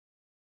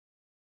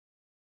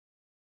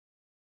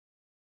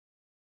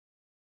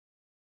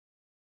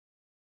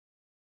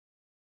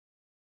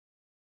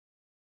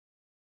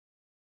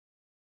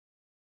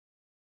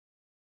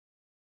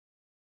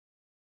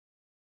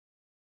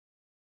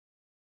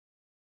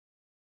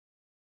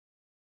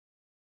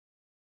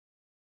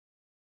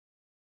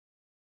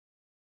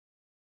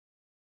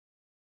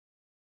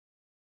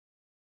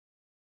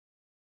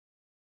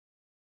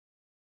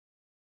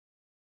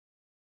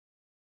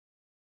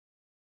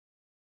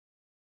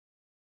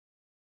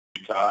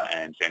Utah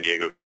and San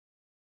Diego.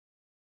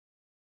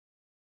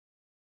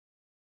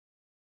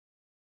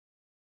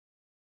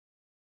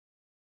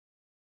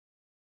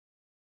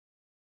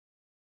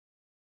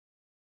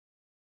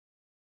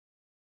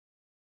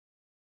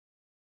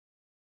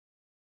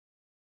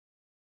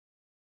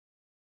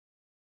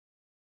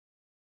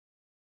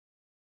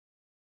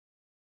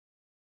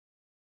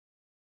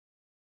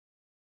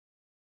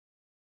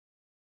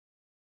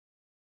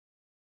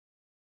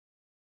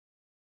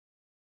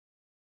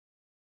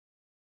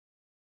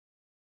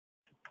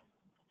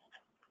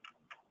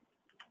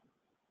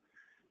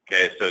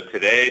 Okay, so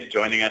today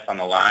joining us on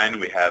the line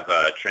we have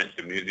Trent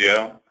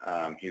DiMuzio.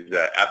 He's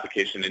an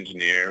application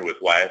engineer with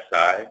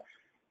YSI.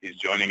 He's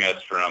joining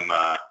us from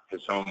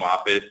his home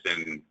office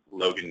in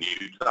Logan,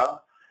 Utah.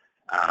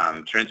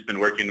 Trent's been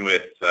working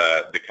with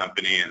the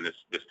company and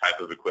this type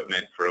of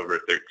equipment for over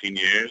 13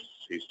 years.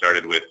 He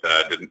started with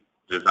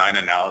design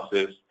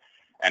analysis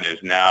and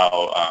is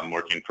now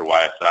working for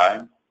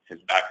YSI. His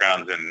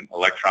background's in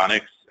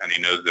electronics and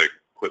he knows the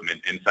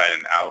equipment inside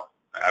and out,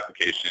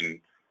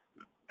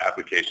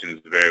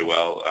 applications very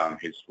well.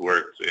 He's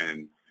worked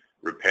in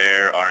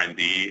repair,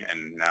 R&D,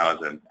 and now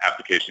as an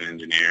application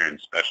engineer and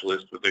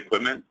specialist with the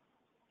equipment.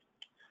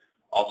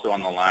 Also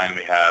on the line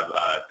we have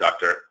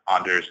Dr.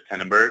 Anders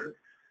Tenneberg.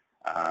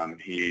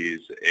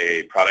 He's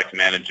a product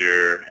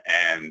manager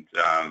and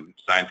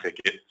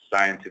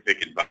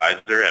scientific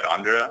advisor at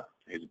Andhra.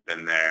 He's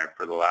been there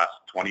for the last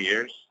 20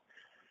 years.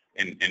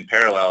 In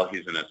parallel,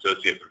 he's an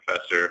associate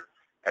professor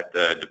at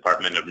the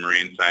Department of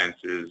Marine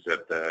Sciences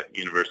at the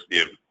University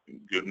of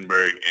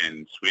Gothenburg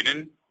in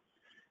Sweden.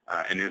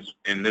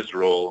 In this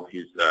role,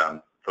 he's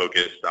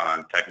focused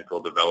on technical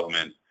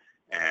development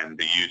and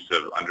the use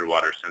of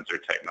underwater sensor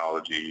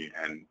technology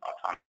and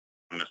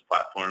autonomous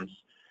platforms.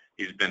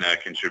 He's been a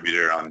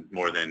contributor on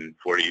more than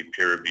 40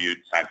 peer-reviewed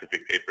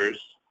scientific papers.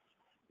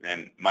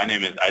 And my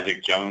name is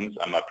Isaac Jones.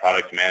 I'm a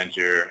product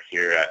manager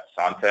here at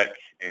Sontec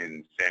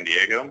in San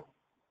Diego.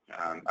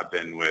 I've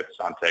been with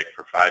Sontec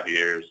for 5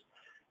 years,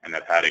 and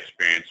I've had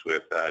experience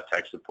with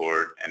tech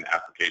support and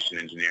application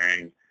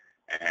engineering,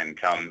 and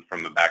come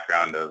from a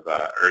background of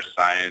earth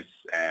science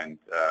and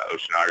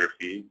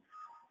oceanography,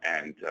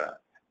 and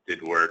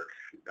did work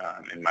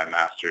in my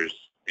master's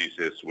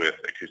thesis with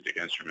acoustic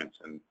instruments,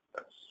 and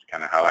that's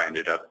kind of how I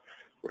ended up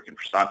working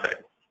for Sontec.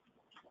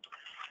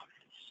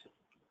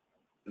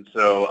 And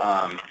so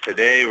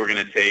today we're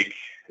going to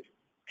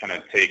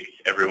take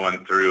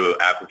everyone through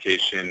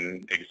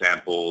application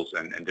examples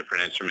and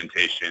different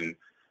instrumentation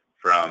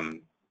from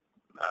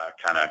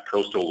kind of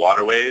coastal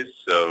waterways,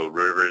 so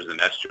rivers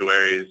and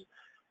estuaries,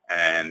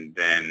 and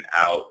then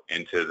out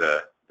into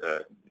the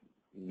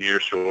near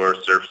shore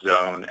surf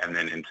zone, and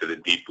then into the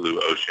deep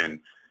blue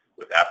ocean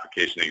with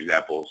application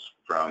examples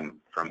from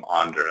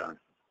Andhra.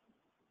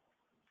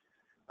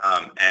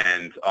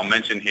 And I'll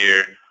mention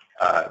here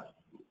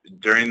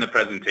during the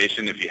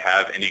presentation, if you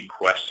have any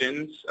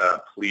questions,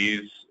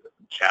 please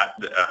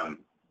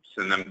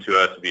send them to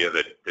us via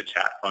the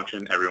chat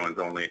function. Everyone's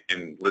only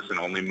in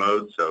listen-only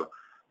mode, so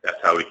that's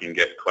how we can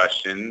get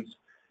questions.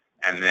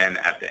 And then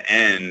at the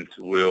end,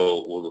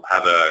 we'll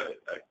have a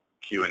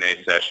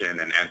Q&A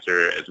session and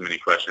answer as many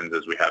questions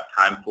as we have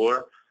time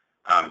for.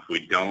 If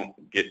we don't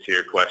get to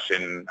your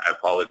question, I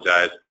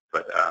apologize,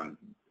 but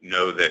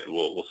know that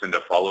we'll send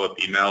a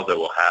follow-up email that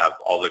will have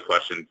all the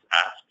questions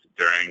asked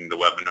during the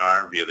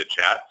webinar via the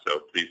chat,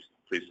 so please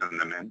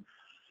send them in,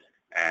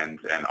 and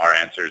our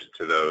answers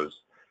to those.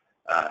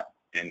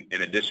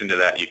 In addition to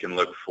that, you can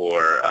look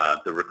for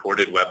the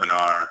recorded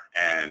webinar,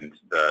 and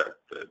the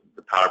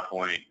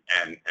PowerPoint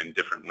and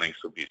different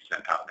links will be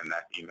sent out in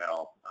that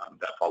email,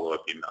 that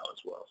follow-up email as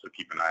well. So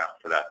keep an eye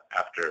out for that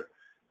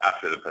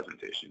after the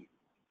presentation.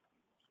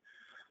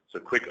 So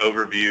quick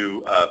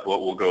overview of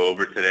what we'll go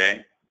over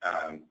today.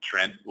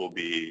 Trent will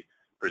be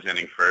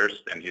presenting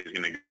first, and he's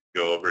going to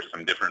go over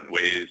some different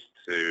ways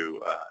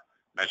to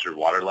measure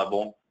water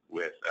level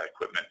with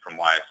equipment from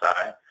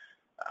YSI.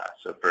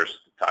 So first,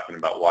 talking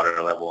about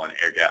water level and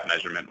air gap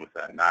measurement with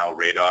a Nile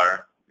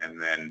radar,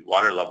 and then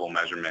water level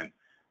measurement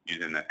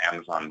using an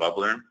Amazon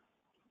bubbler.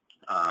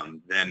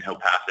 Then he'll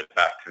pass it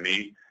back to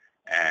me,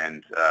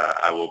 and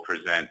I will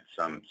present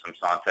some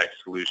Sontec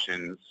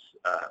solutions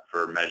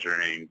for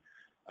measuring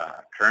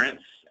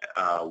currents,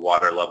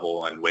 water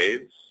level, and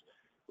waves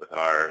with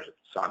our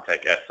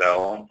Sontec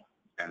SL.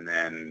 And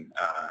then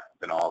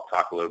I'll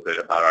talk a little bit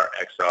about our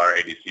XR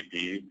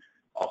ADCP,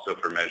 also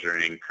for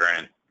measuring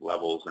current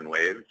levels and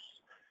waves,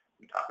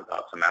 and talk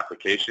about some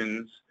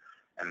applications.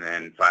 And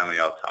then finally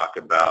I'll talk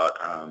about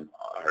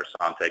our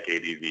Sontec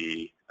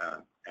ADV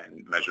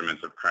and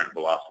measurements of current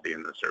velocity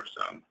in the surf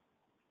zone.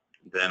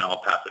 Then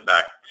I'll pass it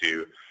back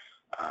to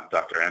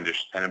Dr.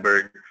 Anders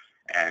Tenneberg,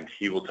 and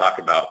he will talk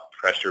about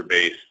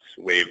pressure-based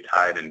wave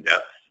tide and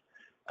depth,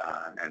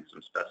 and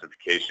some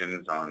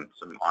specifications on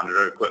some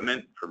Andhra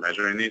equipment for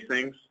measuring these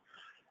things.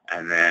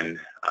 And then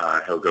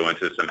he'll go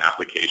into some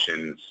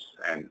applications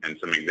and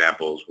some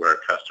examples where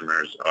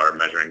customers are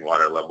measuring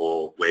water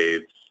level,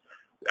 waves,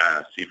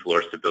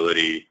 seafloor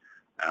stability,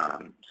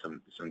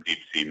 some deep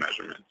sea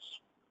measurements.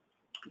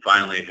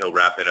 finally, he'll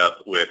wrap it up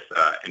with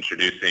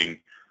introducing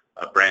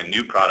a brand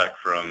new product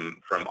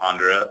from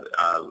Andra,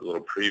 a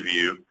little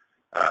preview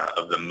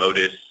of the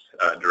MODIS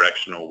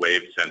directional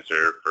wave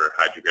sensor for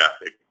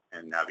hydrographic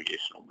and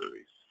navigational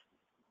buoys.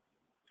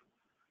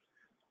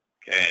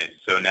 Okay,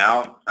 so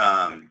now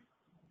I'm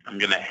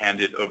going to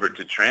hand it over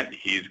to Trent.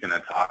 He's going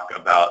to talk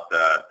about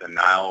the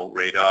Nile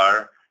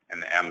radar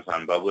and the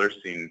Amazon bubbler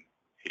seen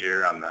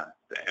here on the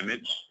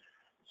image.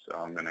 So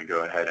I'm going to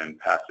go ahead and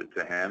pass it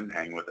to him.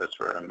 Hang with us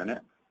for a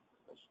minute.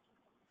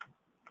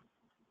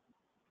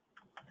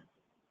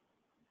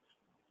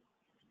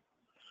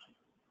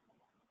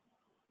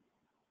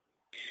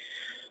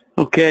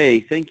 Okay,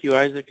 thank you,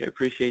 Isaac. I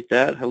appreciate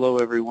that. Hello,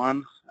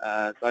 everyone.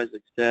 As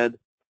Isaac said,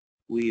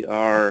 we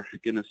are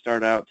going to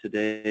start out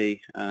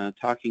today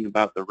talking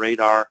about the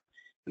radar.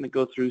 I'm going to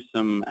go through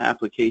some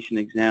application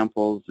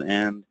examples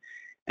and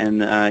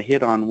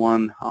hit on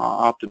one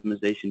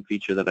optimization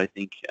feature that I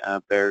think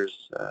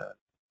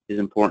is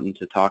important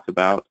to talk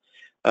about.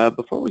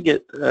 Before we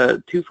get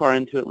too far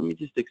into it, let me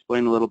just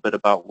explain a little bit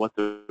about what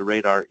the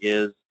radar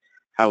is,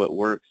 how it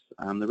works.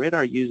 The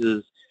radar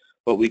uses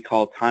what we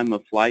call time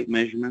of flight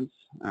measurements.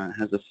 It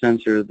has a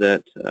sensor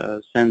that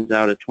sends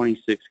out a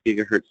 26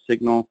 gigahertz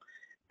signal.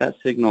 That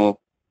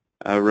signal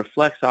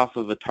reflects off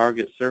of a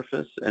target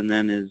surface and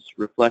then is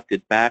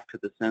reflected back to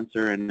the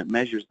sensor, and it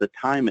measures the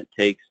time it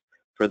takes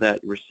for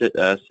that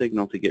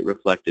signal to get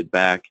reflected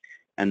back,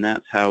 and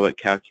that's how it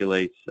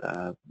calculates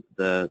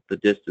the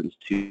distance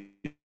to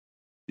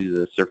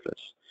the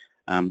surface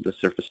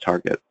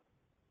target.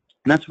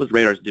 And that's what the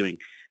radar is doing.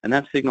 And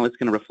that signal, it's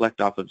going to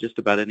reflect off of just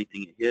about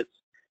anything it hits.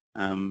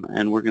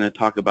 And we're going to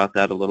talk about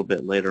that a little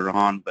bit later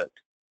on, but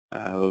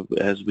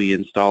as we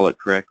install it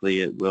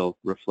correctly, it will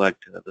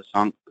reflect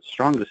the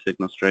strongest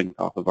signal strength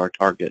off of our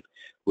target,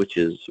 which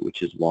is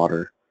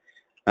water.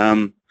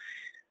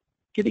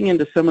 Getting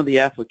into some of the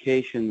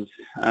applications,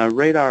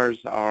 radars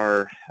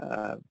are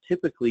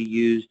typically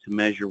used to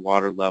measure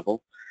water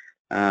level.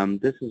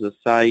 This is a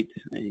site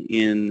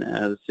in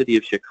the city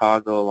of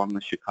Chicago along the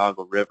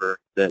Chicago River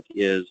that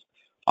is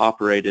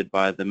operated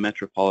by the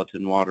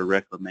Metropolitan Water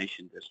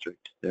Reclamation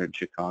District there in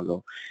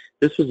Chicago.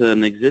 This was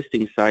an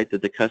existing site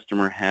that the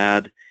customer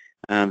had.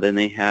 Then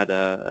they had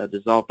a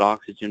dissolved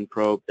oxygen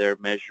probe there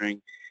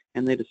measuring,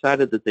 and they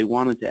decided that they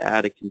wanted to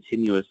add a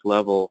continuous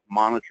level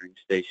monitoring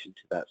station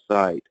to that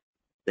site.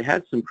 They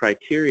had some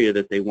criteria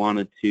that they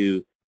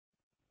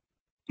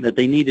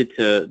needed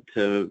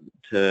to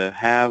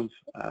have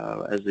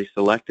as they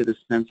selected a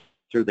sensor.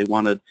 They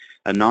wanted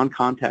a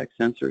non-contact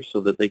sensor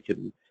so that they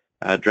could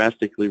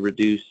drastically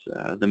reduce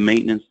the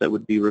maintenance that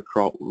would be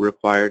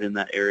required in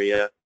that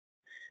area.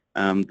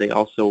 They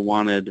also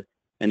wanted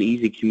an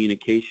easy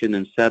communication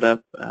and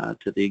setup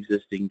to the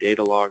existing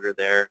data logger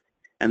there,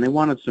 and they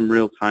wanted some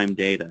real-time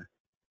data.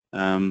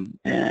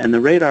 And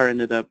the radar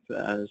ended up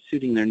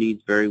suiting their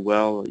needs very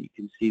well. You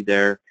can see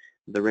there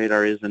the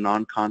radar is a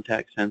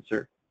non-contact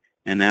sensor,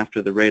 and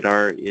after the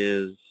radar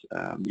is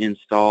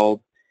installed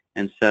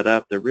and set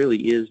up, there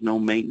really is no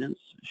maintenance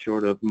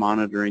short of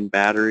monitoring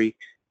battery.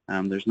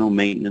 There's no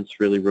maintenance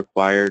really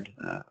required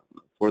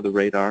for the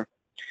radar.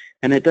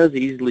 And it does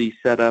easily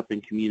set up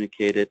and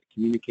communicate. It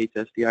communicates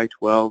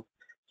SDI-12,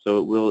 so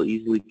it will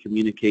easily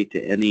communicate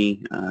to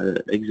any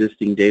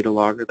existing data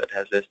logger that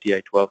has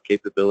SDI-12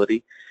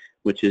 capability,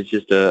 which is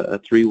just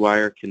a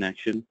 3-wire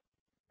connection.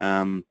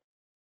 And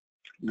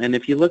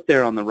if you look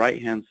there on the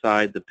right-hand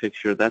side, the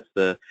picture, that's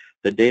the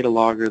data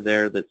logger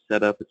there that's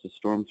set up. It's a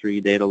Storm 3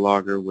 data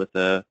logger with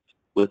a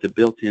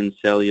built-in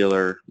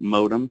cellular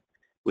modem,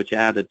 which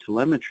added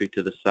telemetry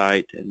to the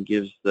site and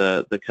gives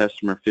the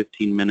customer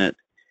 15-minute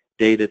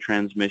data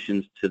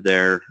transmissions to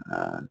their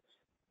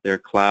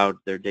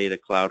data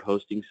cloud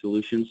hosting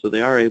solution. So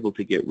they are able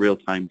to get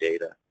real-time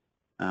data.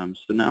 So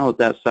now at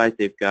that site,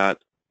 they've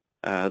got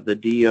the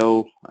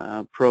DO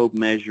probe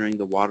measuring,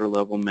 the water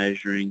level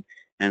measuring,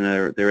 and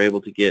they're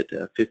able to get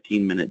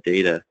 15-minute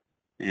data.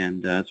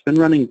 And it's been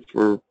running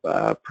for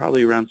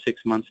probably around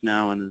 6 months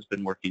now, and has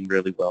been working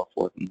really well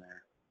for them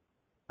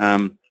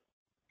there.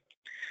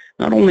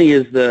 Not only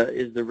is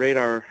the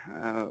radar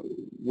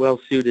well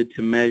suited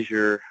to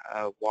measure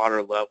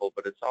water level,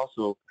 but it's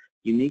also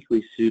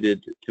uniquely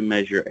suited to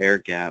measure air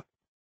gap.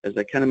 As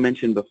I kind of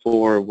mentioned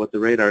before, what the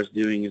radar is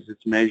doing is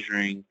it's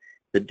measuring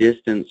the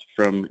distance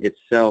from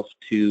itself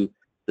to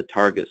the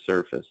target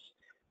surface,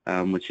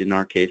 which in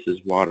our case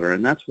is water,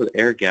 and that's what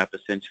air gap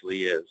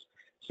essentially is.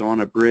 So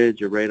on a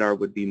bridge, a radar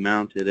would be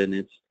mounted, and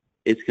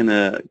it's going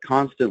to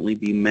constantly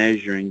be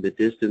measuring the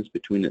distance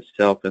between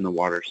itself and the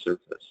water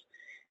surface.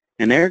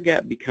 And air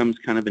gap becomes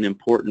kind of an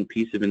important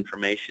piece of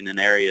information in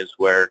areas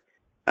where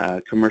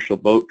commercial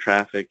boat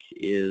traffic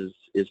is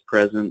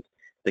present.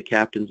 The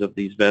captains of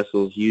these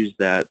vessels use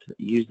that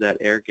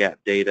air gap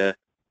data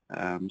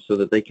so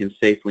that they can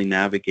safely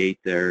navigate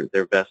their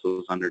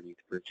vessels underneath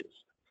bridges.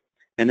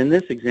 And in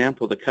this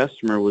example, the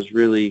customer was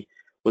really,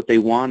 what they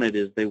wanted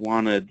is they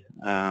wanted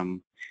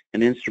an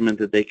instrument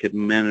that they could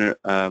monitor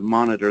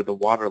the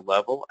water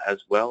level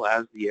as well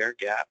as the air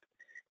gap.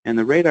 And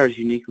the radar is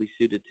uniquely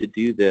suited to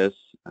do this.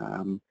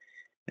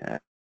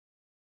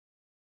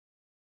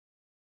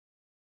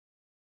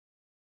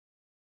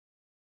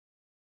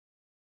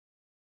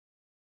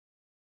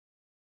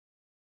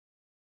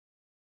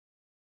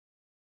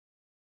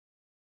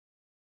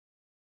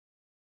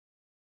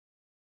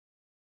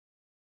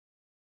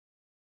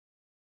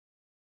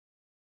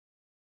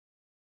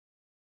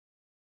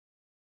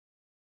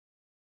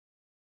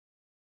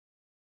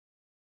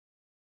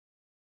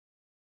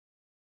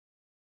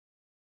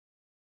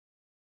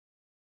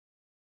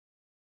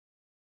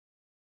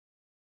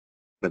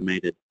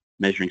 automated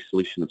measuring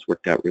solution that's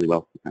worked out really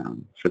well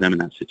for them in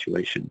that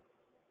situation.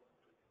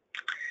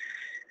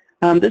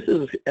 This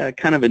is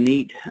kind of a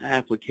neat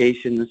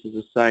application. This is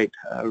a site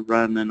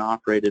run and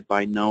operated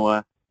by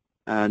NOAA.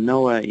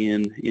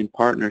 NOAA, in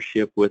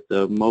partnership with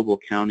the Mobile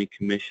County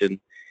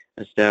Commission,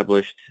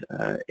 established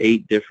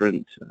 8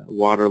 different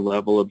water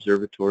level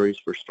observatories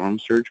for storm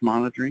surge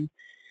monitoring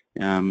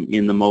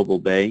in the Mobile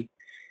Bay.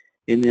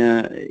 In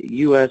the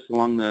U.S.,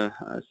 along the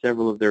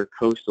several of their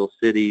coastal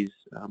cities,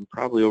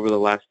 probably over the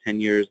last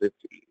 10 years, they've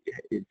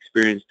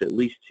experienced at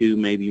least 2,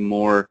 maybe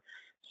more,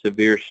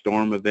 severe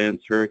storm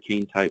events,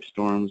 hurricane-type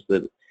storms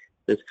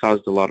that's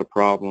caused a lot of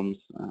problems.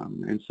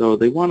 And so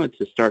they wanted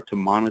to start to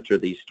monitor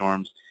these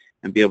storms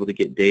and be able to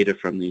get data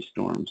from these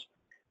storms.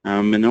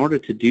 In order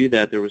to do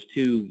that, there was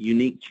 2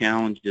 unique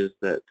challenges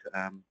that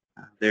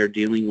they're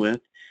dealing with.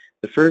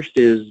 The first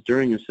is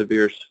during a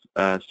severe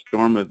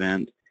storm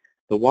event,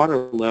 the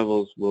water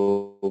levels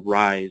will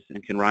rise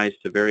and can rise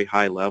to very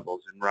high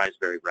levels and rise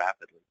very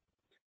rapidly.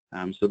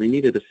 So they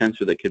needed a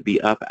sensor that could be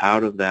up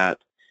out of that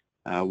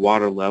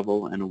water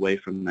level and away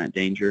from that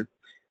danger.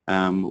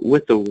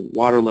 With the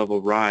water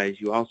level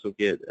rise, you also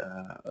get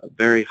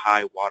very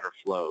high water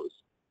flows.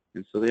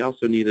 And so they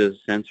also needed a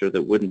sensor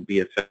that wouldn't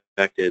be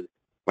affected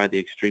by the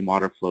extreme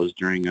water flows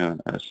during a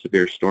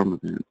severe storm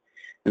event.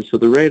 And so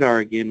the radar,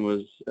 again,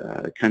 was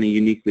kind of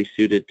uniquely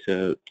suited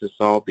to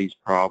solve these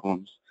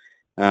problems.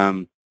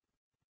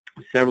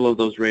 Several of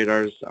those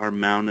radars are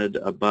mounted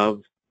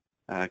above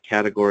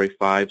Category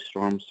 5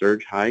 storm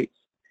surge heights,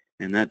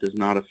 and that does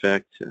not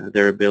affect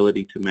their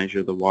ability to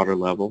measure the water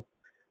level.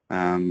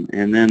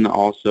 And then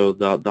also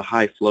the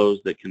high flows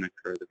that can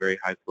occur, the very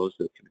high flows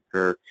that can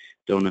occur,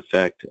 don't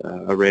affect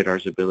a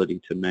radar's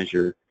ability to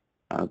measure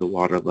the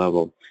water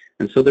level.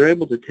 And so they're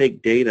able to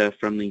take data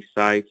from these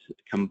sites,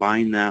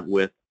 combine that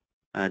with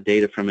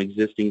data from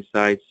existing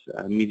sites,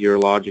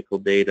 meteorological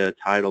data,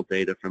 tidal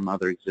data from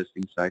other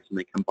existing sites, and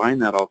they combine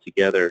that all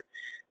together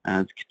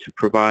to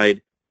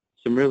provide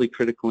some really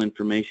critical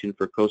information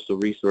for coastal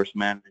resource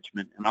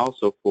management and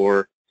also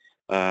for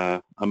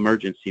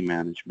emergency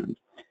management.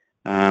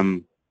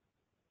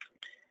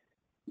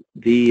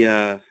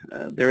 They're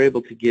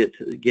able to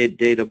get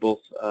data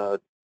both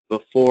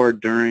before,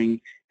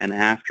 during, and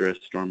after a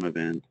storm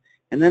event.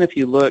 And then if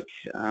you look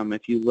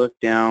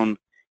down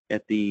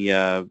at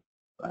the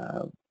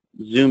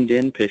zoomed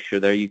in picture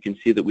there, you can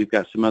see that we've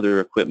got some other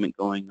equipment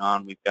going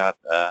on. We've got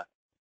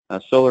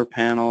a solar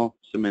panel,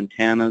 some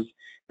antennas,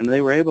 and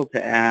they were able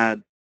to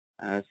add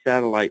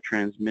satellite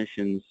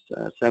transmissions,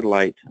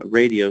 satellite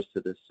radios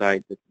to the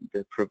site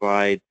that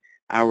provide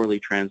hourly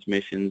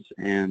transmissions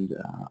and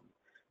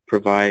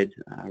provide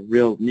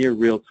near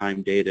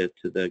real-time data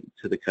to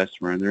the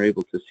customer, and they're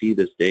able to see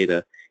this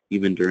data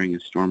even during a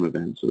storm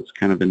event. So it's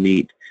kind of a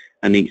neat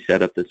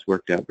setup that's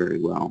worked out very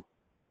well.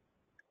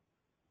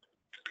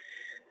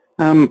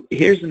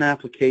 Here's an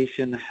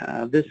application.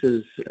 This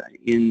is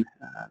in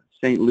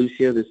St.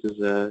 Lucia. This is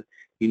a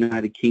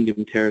United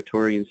Kingdom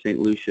territory in St.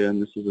 Lucia,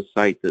 and this is a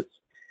site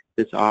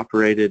that's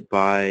operated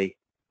by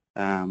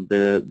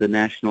the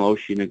National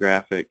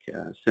Oceanographic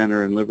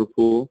Center in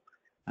Liverpool.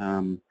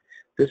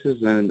 This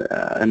is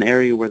an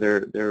area where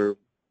they're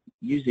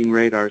using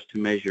radars to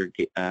measure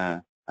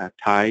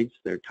tides.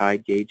 They're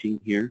tide gauging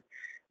here.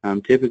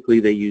 Typically,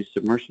 they use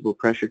submersible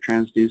pressure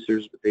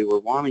transducers, but they were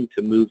wanting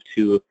to move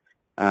to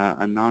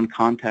a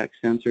non-contact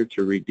sensor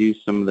to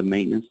reduce some of the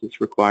maintenance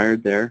that's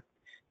required there.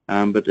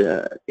 But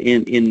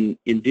in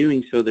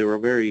doing so, they were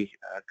very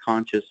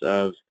conscious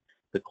of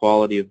the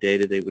quality of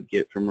data they would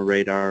get from a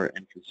radar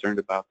and concerned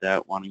about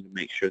that, wanting to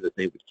make sure that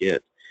they would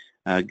get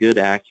good,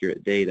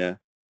 accurate data.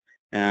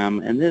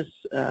 And this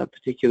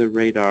particular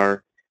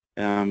radar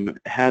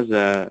has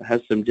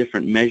some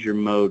different measure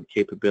mode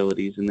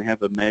capabilities, and they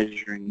have a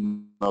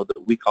measuring mode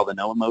that we call the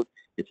NOAA mode.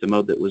 It's a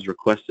mode that was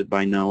requested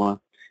by NOAA.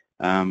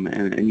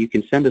 And you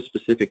can send a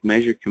specific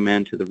measure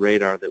command to the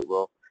radar that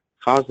will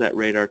cause that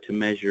radar to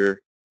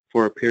measure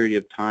for a period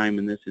of time.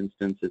 In this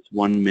instance, it's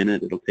 1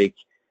 minute. It'll take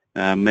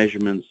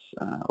measurements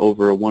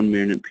over a 1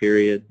 minute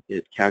period.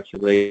 It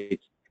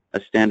calculates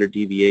a standard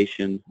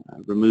deviation,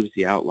 removes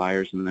the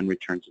outliers, and then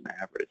returns an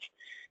average.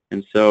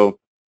 And so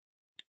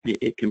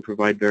it can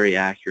provide very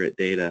accurate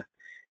data.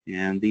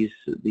 And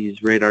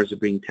these radars are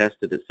being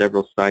tested at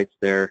several sites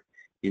there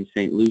in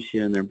St.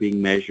 Lucia, and they're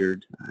being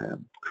measured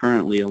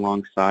currently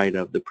alongside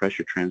of the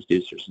pressure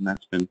transducers, and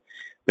that's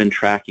been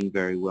tracking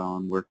very well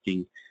and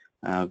working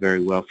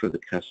very well for the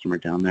customer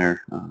down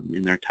there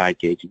in their tide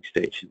gauging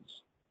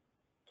stations.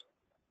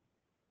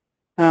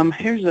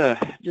 Here's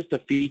just a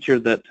feature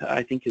that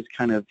I think is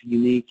kind of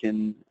unique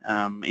and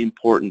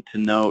important to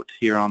note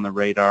here on the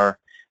radar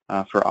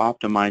for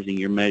optimizing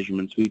your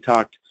measurements. We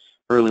talked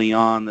early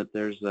on that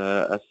there's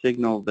a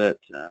signal that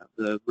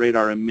the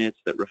radar emits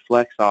that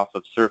reflects off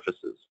of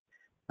surfaces.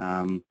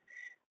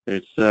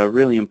 It's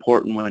really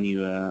important when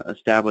you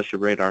establish a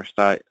radar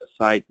site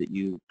that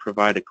you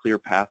provide a clear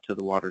path to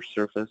the water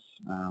surface.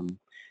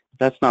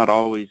 That's not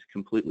always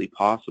completely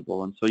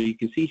possible, and so you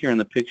can see here in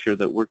the picture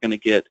that we're going to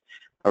get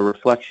a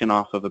reflection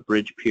off of a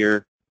bridge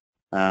pier.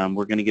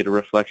 We're going to get a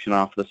reflection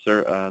off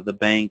the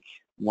bank,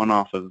 one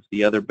off of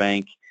the other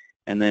bank,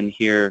 and then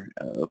here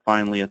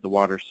finally at the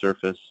water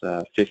surface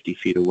 50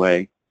 feet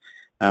away.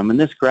 And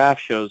this graph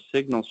shows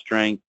signal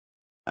strength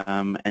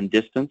and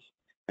distance.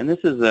 And this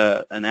is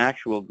an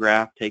actual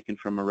graph taken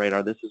from a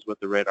radar. This is what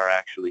the radar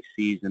actually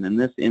sees. And in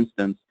this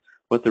instance,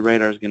 what the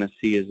radar is going to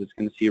see is it's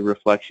going to see a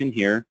reflection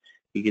here.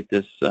 You get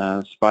this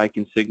spike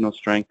in signal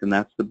strength, and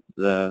that's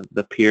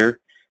the pier,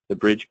 the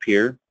bridge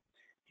pier.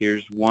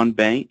 Here's one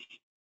bank,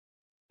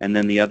 and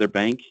then the other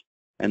bank.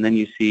 And then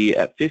you see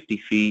at 50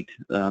 feet,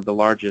 the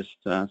largest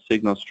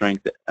signal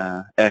strength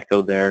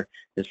echo there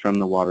is from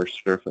the water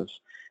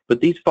surface.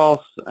 But these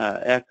false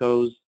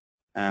echoes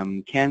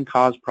can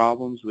cause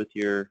problems with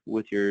your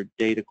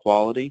data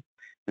quality,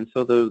 and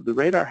so the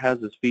radar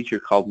has this feature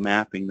called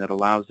mapping that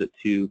allows it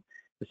to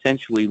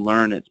essentially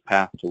learn its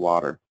path to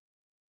water.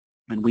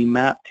 And we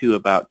map to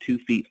about 2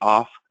 feet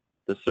off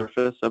the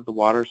surface of the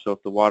water. So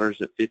if the water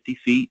is at 50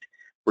 feet,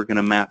 we're going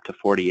to map to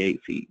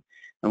 48 feet.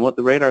 And what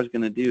the radar is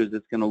going to do is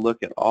it's going to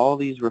look at all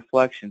these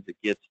reflections. It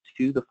gets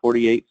to the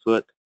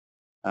 48-foot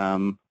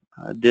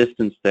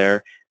distance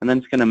there, and then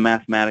it's going to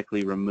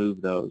mathematically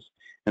remove those.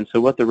 And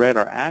so what the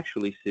radar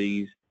actually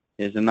sees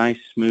is a nice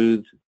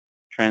smooth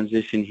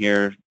transition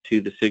here to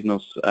the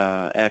signal's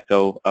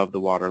echo of the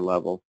water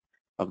level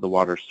of the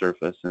water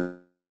surface.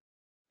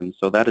 And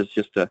so that is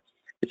just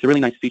it's a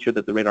really nice feature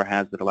that the radar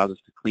has that allows us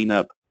to clean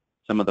up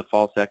some of the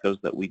false echoes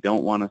that we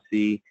don't want to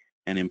see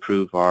and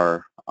improve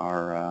our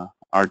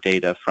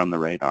data from the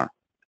radar.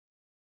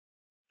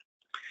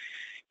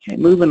 Okay,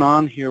 moving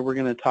on here, we're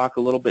going to talk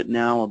a little bit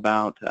now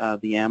about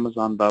the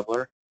Amazon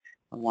bubbler.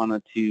 I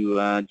wanted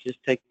to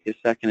just take a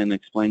second and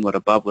explain what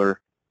a bubbler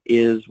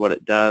is, what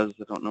it does.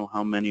 I don't know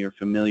how many are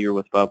familiar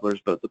with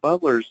bubblers, but the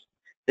bubblers,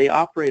 they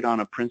operate on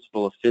a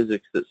principle of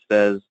physics that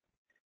says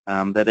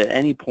that at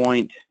any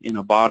point in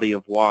a body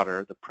of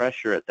water, the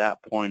pressure at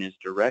that point is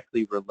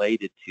directly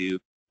related to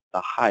the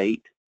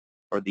height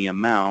or the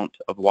amount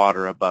of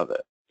water above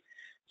it.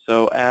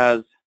 So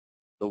as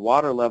the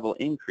water level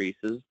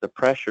increases, the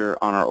pressure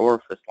on our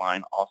orifice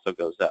line also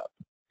goes up.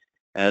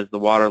 As the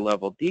water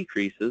level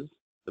decreases,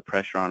 the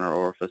pressure on our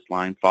orifice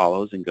line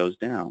follows and goes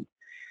down.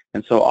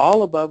 And so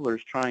all a bubbler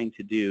is trying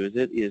to do is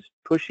it is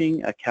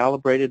pushing a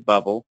calibrated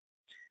bubble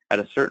at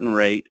a certain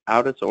rate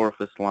out its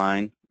orifice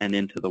line and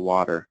into the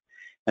water.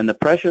 And the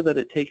pressure that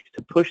it takes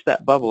to push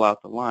that bubble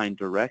out the line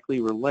directly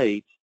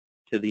relates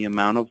to the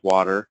amount of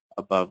water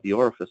above the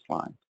orifice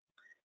line.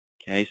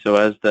 Okay, so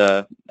as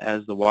the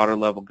water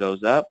level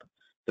goes up,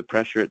 the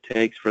pressure it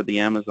takes for the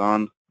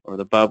Amazon or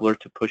the bubbler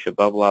to push a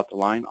bubble out the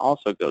line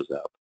also goes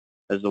up.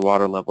 As the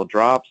water level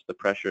drops, the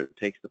pressure it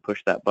takes to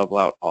push that bubble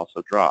out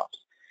also drops.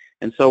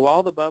 And so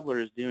all the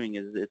bubbler is doing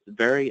is it's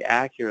very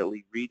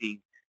accurately reading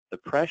the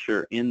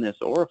pressure in this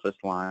orifice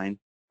line,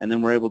 and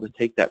then we're able to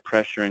take that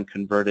pressure and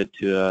convert it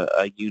to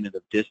a unit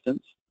of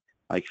distance,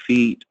 like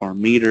feet or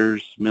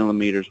meters,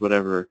 millimeters,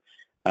 whatever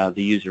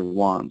the user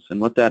wants.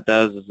 And what that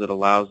does is it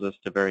allows us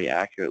to very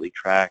accurately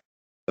track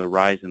the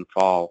rise and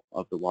fall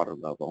of the water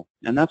level.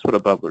 And that's what a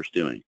bubbler is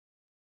doing.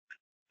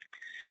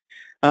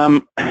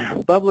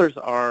 Bubblers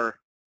are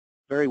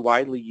very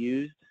widely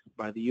used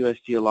by the U.S.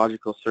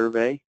 Geological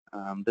Survey.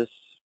 These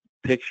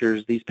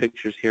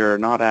pictures here are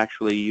not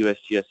actually a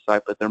USGS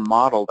site, but they're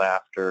modeled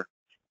after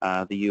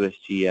the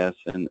USGS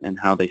and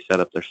how they set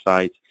up their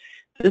sites.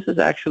 This is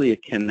actually a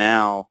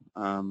canal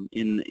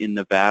in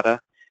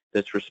Nevada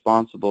that's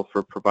responsible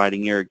for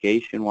providing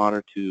irrigation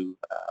water to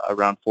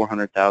around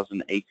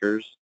 400,000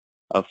 acres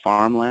of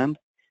farmland.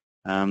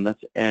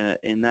 That's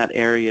in that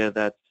area.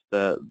 That's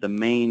the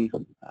main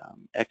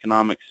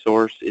economic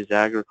source is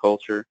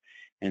agriculture,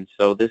 and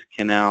so this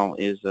canal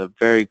is a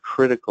very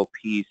critical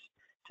piece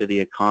to the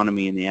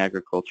economy and the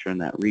agriculture in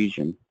that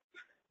region.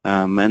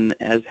 And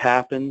as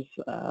happens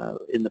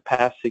in the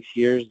past 6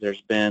 years,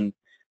 there's been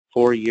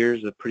 4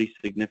 years of pretty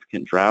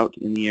significant drought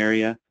in the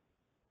area.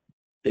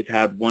 They've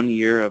had 1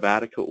 year of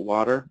adequate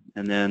water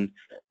and then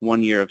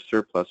 1 year of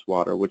surplus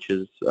water, which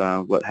is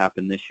what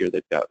happened this year.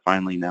 They've got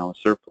finally now a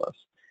surplus.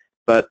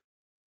 But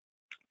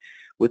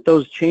with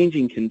those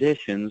changing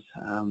conditions,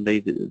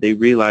 they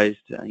realized,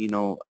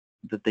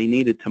 that they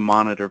needed to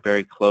monitor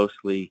very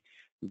closely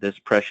this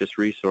precious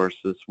resource,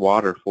 this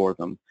water for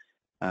them,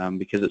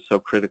 because it's so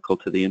critical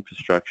to the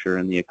infrastructure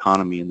and the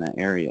economy in that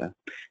area.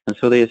 And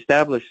so they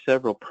established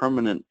several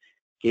permanent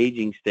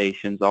gauging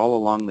stations all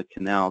along the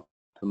canal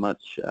to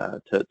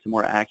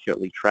more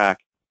accurately track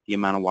the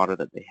amount of water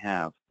that they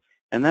have.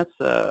 And that's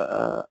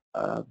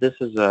this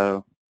is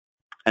a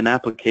an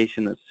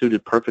application that's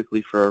suited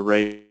perfectly for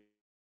array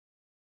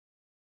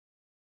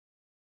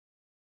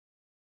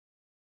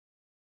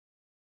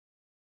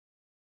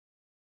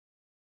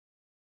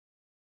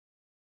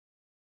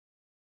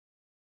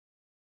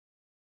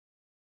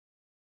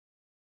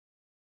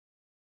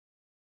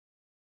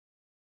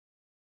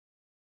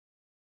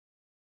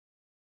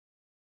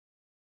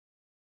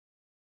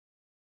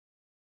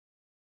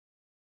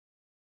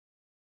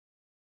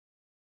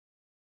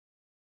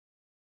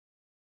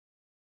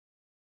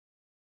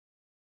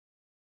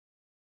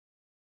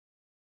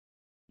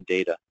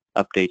data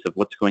updates of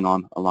what's going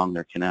on along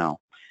their canal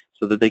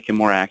so that they can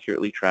more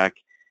accurately track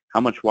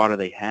how much water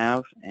they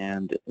have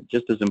and,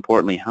 just as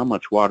importantly, how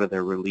much water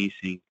they're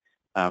releasing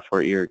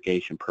for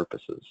irrigation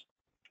purposes.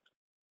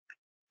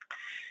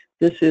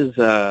 This is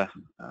a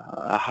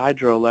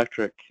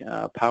hydroelectric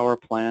power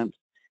plant.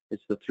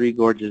 It's the Three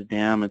Gorges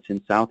Dam. It's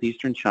in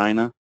southeastern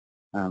China.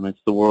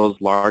 It's the world's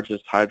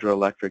largest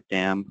hydroelectric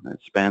dam. It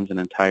spans an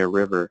entire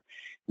river.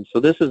 And so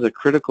this is a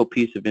critical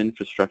piece of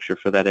infrastructure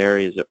for that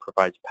area as it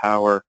provides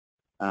power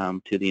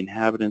to the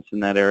inhabitants in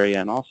that area.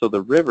 And also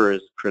the river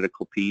is a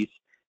critical piece,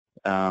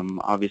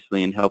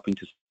 obviously, in helping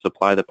to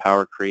supply the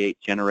power,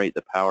 generate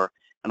the power,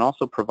 and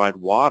also provide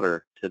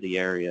water to the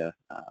area,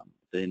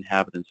 the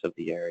inhabitants of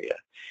the area.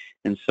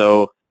 And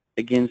so,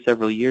 again,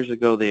 several years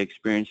ago, they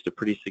experienced a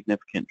pretty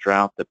significant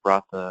drought that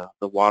brought the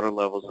water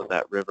levels of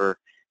that river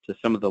to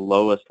some of the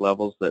lowest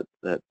levels that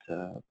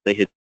they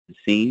had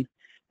seen.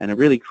 And it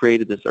really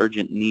created this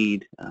urgent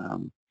need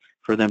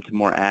for them to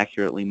more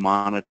accurately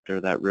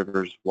monitor that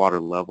river's water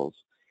levels.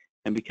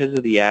 And because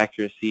of the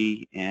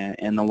accuracy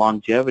and the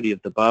longevity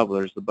of the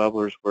bubblers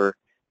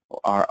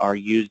are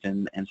used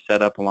and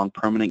set up along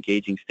permanent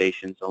gauging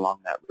stations along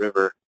that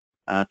river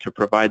to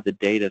provide the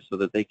data so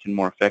that they can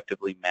more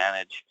effectively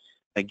manage,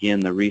 again,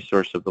 the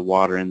resource of the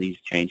water in these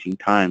changing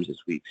times as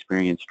we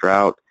experience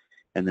drought.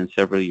 And then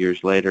several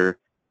years later,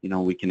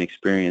 we can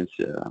experience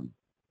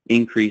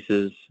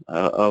increases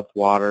of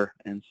water.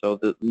 And so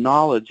the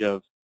knowledge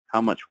of how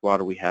much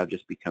water we have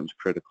just becomes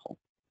critical.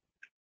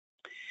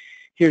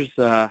 Here's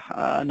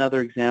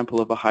another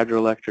example of a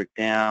hydroelectric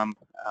dam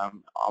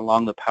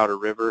along the Powder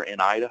River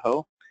in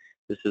Idaho.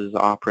 This is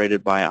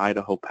operated by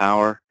Idaho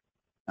Power.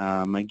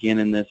 Again,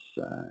 in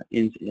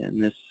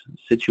this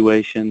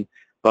situation,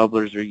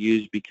 bubblers are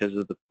used because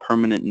of the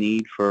permanent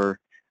need for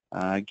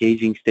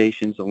gauging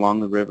stations along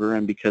the river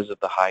and because of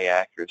the high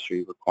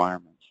accuracy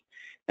requirements.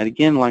 And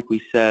again, like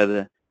we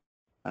said,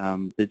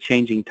 the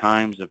changing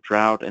times of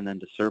drought and then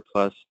to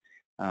surplus,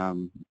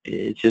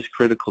 it's just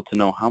critical to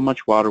know how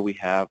much water we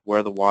have,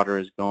 where the water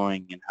is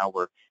going, and how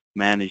we're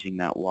managing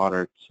that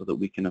water so that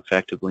we can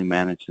effectively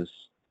manage this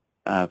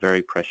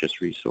very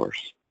precious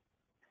resource.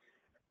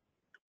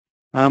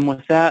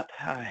 With that,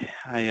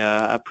 I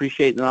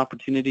appreciate an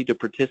opportunity to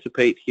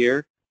participate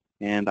here,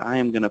 and I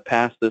am going to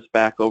pass this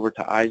back over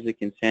to Isaac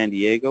in San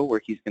Diego,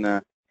 where he's going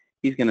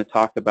to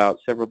talk about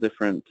several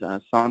different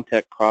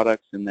Sontec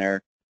products and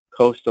their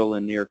coastal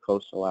and near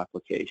coastal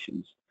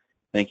applications.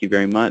 Thank you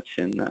very much,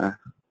 and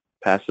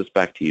pass this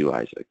back to you,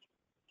 Isaac.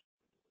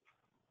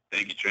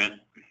 Thank you, Trent.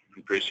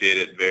 Appreciate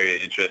it.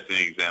 Very interesting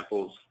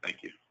examples.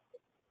 Thank you.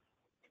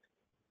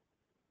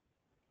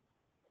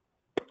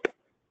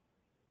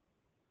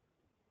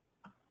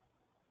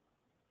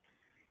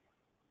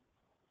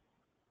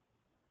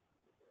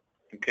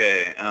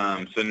 Okay,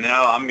 so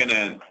now I'm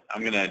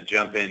gonna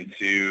jump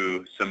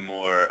into some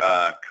more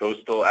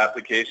coastal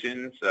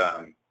applications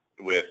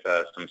with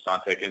some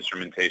Sontec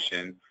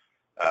instrumentation.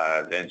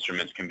 The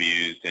instruments can be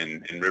used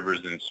in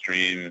rivers and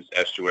streams,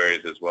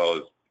 estuaries, as well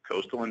as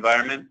coastal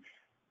environment.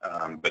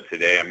 But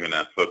today I'm going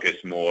to focus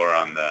more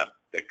on the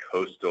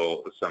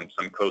coastal,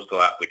 some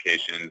coastal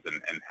applications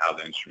and how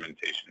the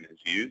instrumentation is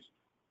used.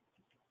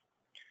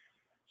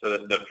 So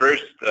the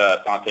first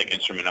Sontec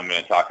instrument I'm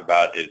going to talk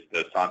about is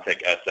the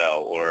Sontec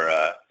SL, or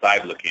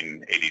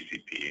side-looking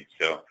ADCP.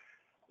 So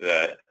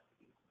the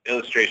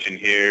illustration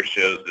here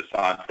shows the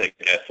Sontec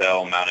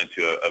SL mounted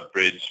to a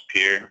bridge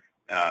pier,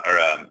 or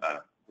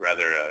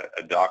rather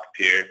a dock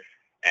pier.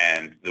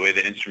 And the way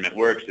the instrument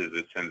works is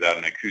it sends out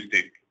an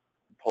acoustic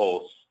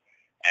pulse,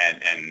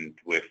 and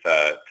with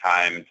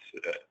timed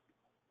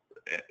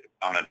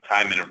on a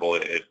time interval,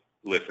 it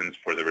listens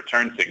for the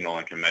return signal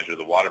and can measure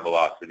the water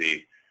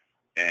velocity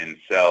and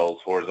cells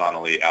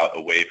horizontally out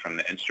away from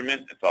the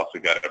instrument. It's also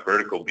got a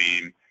vertical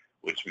beam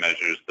which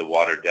measures the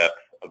water depth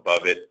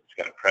above it. It's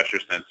got a pressure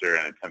sensor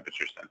and a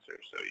temperature sensor,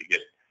 so you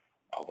get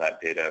all that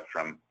data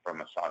from a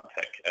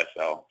Sontec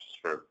SL,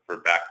 just for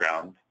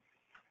background.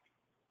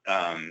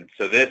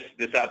 So this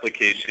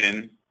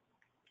application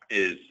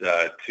is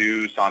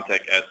two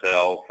Sontec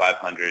SL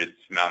 500s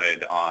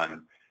mounted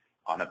on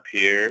a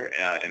pier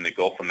in the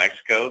Gulf of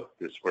Mexico.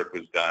 This work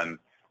was done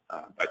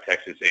by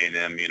Texas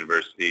A&M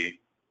University,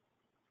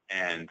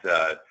 and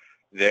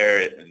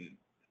they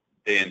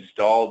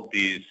installed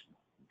these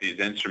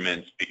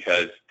instruments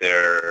because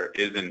there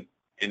isn't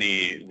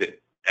any,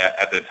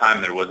 at the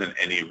time there wasn't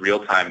any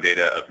real-time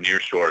data of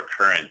nearshore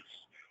currents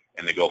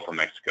in the Gulf of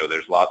Mexico.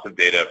 There's lots of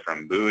data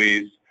from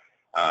buoys,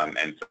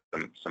 and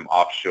some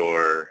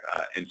offshore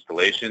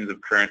installations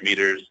of current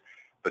meters,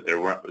 but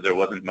there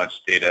wasn't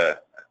much data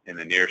in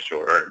the near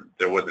shore, or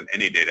there wasn't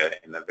any data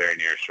in the very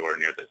near shore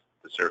near the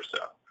surf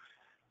zone.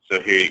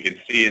 So here you can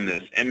see in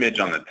this image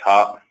on the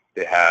top,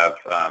 they have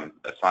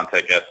a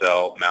Sontec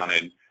SL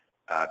mounted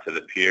to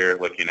the pier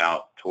looking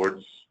out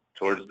towards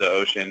the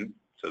ocean.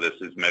 So this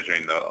is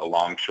measuring the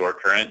alongshore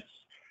currents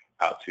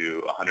out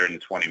to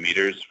 120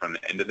 meters from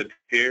the end of the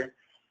pier.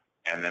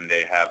 And then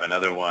they have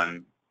another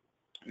one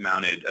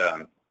mounted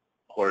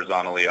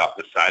horizontally off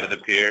the side of the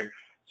pier.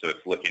 So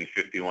it's looking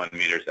 51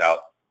 meters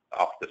out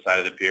off the side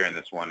of the pier, and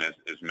this one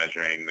is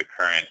measuring the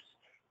currents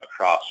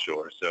across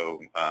shore, so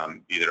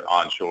either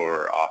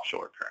onshore or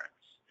offshore currents.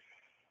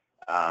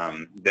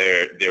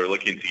 They're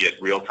looking to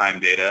get real-time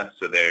data,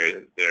 so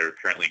they're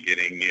currently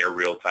getting near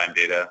real-time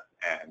data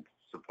and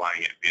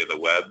supplying it via the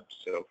web.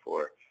 So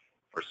for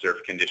surf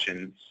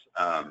conditions,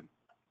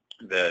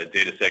 the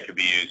data set could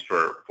be used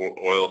for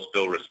oil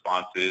spill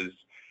responses,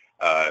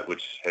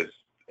 which has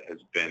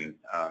been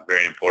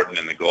very important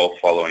in the Gulf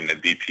following the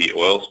BP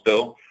oil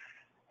spill,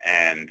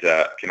 and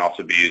can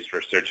also be used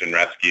for search and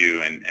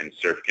rescue and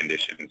surf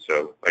conditions.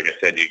 So like I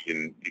said, you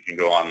can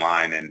go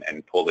online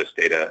and pull this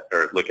data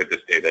or look at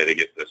this data to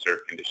get the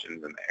surf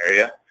conditions in the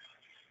area.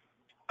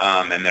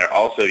 And they're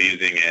also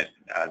using it,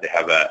 they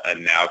have a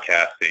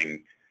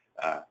nowcasting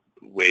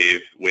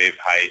wave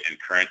height and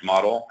current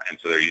model, and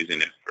so they're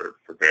using it for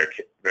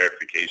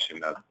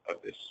verification of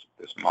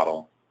this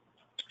model.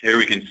 Here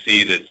we can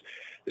see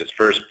this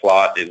first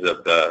plot is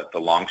of the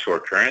longshore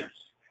currents,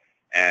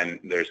 and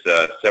there's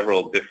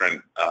several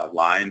different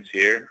lines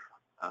here,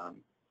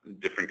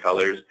 different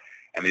colors,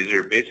 and these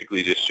are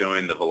basically just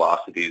showing the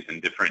velocities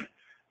in different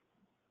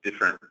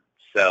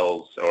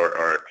cells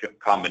or a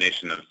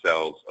combination of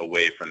cells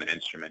away from the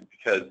instrument.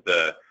 Because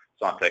the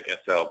Sontec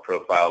SL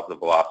profiles the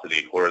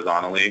velocity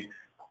horizontally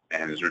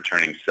and is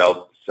returning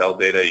cell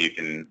data, you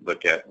can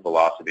look at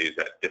velocities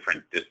at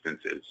different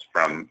distances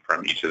from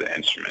each of the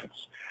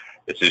instruments.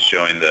 This is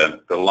showing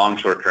the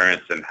longshore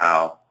currents and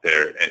how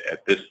they're,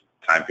 at this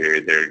time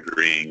period, they're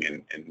agreeing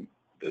in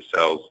the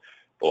cells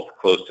both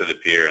close to the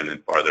pier and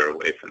then farther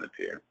away from the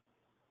pier.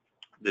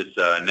 This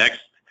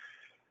next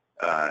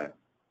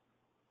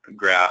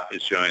graph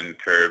is showing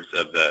curves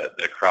of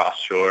the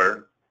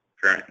cross-shore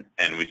current,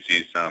 and we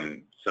see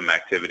some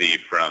activity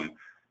from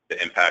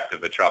the impact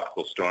of a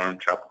tropical storm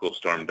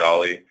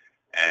Dolly.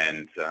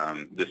 And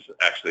this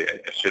actually,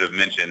 I should have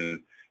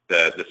mentioned,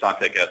 the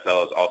Sontec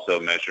SL is also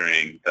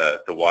measuring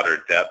the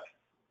water depth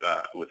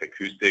with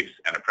acoustics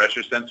and a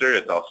pressure sensor.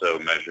 It's also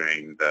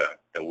measuring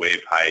the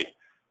wave height,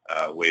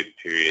 wave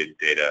period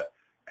data,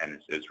 and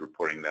is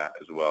reporting that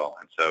as well.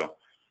 And so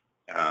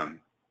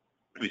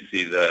we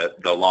see the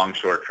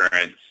longshore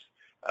currents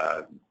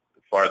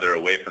farther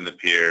away from the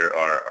pier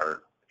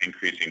are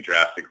increasing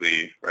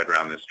drastically right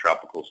around this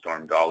tropical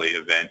storm Dolly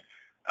event.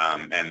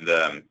 And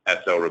the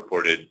SL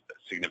reported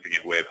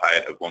significant wave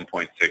height of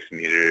 1.6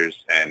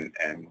 meters and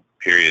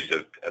periods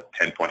of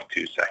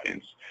 10.2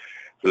 seconds.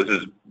 So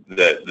this is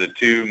the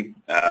two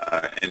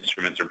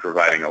instruments are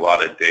providing a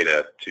lot of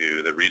data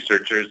to the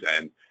researchers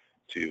and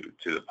to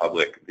the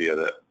public via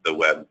the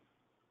web.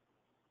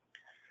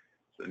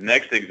 The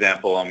next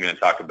example I'm going to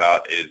talk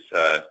about is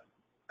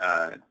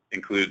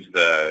includes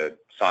the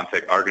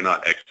Sontec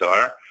Argonaut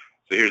XR.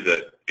 So here's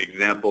an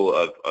example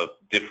of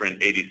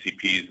different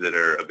ADCPs that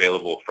are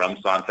available from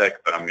Sontec,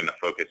 but I'm going to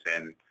focus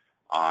in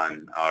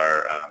on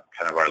our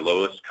kind of our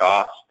lowest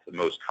cost, the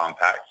most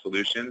compact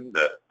solution,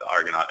 the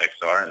Argonaut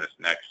XR, in this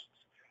next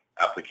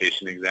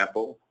application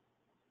example.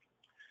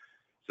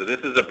 So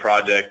this is a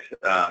project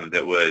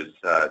that was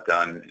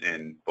done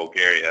in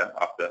Bulgaria,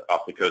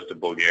 off the coast of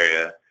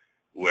Bulgaria,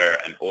 where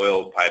an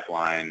oil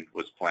pipeline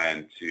was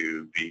planned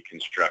to be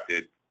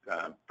constructed,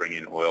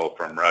 bringing oil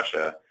from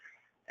Russia.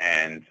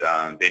 And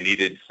they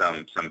needed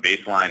some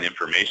baseline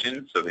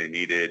information. So they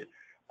needed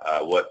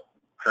what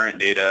current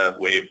data,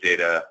 wave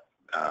data,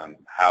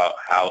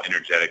 how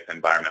energetic the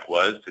environment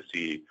was, to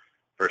see,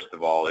 first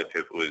of all, if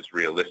it was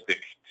realistic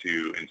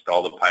to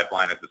install the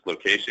pipeline at this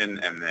location,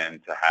 and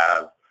then to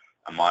have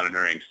a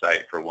monitoring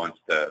site for once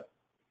the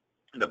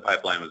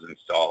pipeline was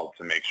installed,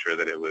 to make sure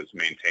that it was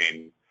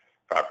maintained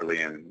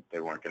properly and they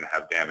weren't going to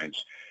have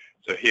damage.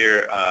 So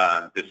here,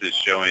 this is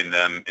showing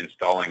them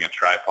installing a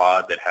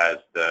tripod that has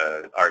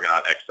the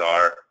Argonaut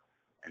XR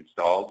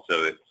installed.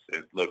 So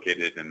it's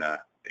located in a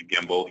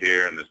gimbal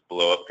here in this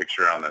blow-up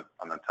picture on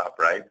the top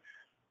right.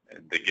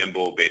 And the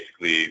gimbal,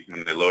 basically,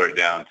 when they lower it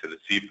down to the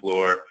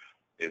seafloor,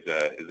 is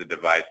a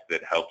device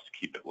that helps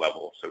keep it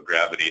level. So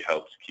gravity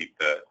helps keep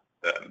the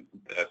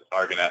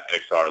Argonaut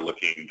XR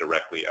looking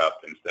directly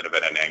up instead of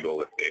at an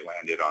angle if they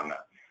landed on a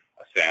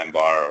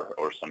sandbar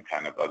or some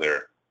kind of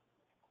other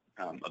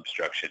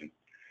obstruction.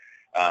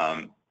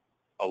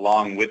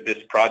 Along with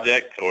this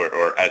project,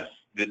 or as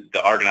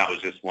the Argonaut was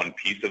just one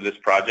piece of this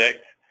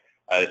project,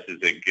 this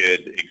is a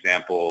good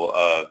example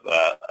of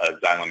a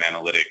Xylem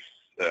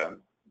Analytics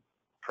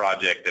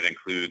project that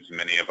includes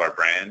many of our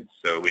brands.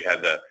 So we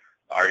had the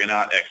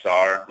Argonaut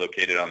XR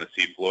located on the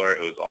seafloor.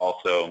 It was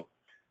also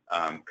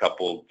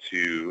coupled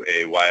to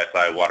a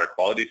YSI water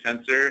quality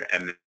sensor,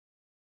 and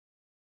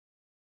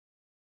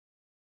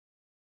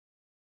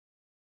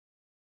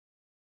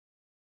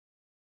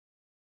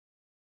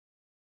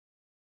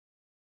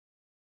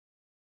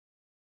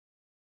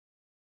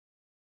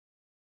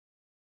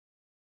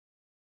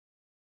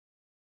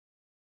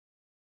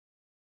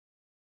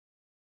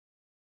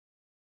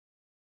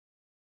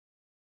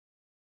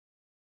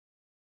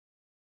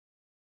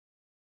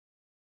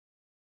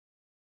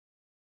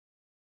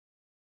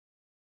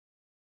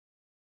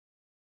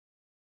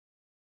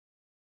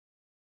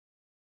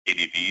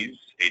ADVs.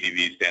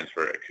 ADV stands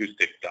for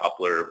acoustic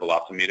Doppler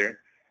velocimeter,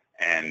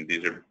 and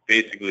these are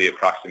basically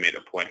approximate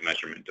a point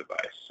measurement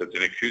device. So it's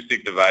an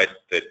acoustic device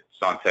that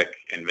Sontec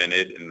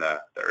invented in the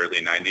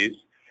early 90s,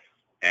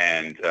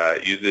 and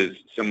uses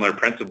similar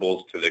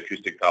principles to the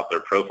acoustic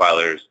Doppler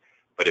profilers,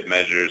 but it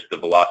measures the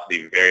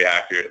velocity very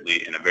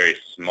accurately in a very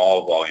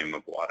small volume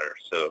of water.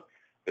 So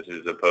this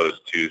is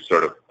opposed to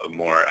sort of a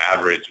more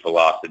average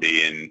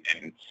velocity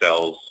in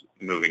cells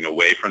moving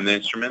away from the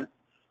instrument.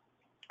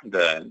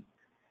 The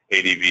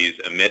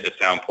ADVs emit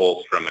a sound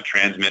pulse from a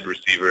transmit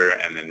receiver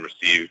and then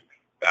receive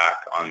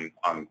back on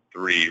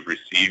 3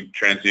 receive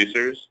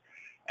transducers,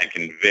 and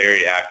can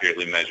very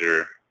accurately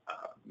measure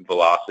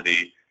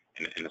velocity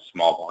in a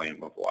small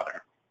volume of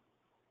water.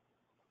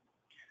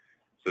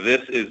 So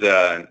this is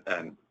a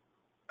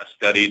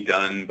study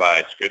done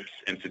by Scripps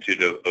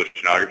Institute of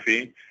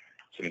Oceanography,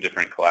 some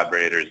different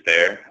collaborators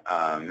there.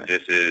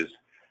 This is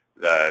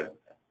the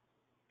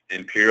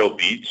Imperial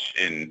Beach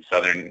in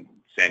southern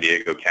San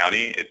Diego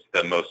County. It's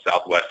the most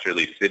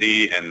southwesterly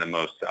city and the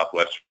most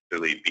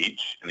southwesterly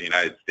beach in the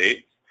United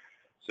States.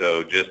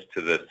 So just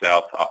to the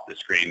south off the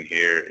screen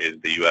here is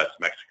the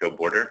U.S.-Mexico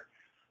border.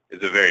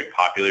 It's a very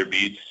popular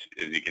beach.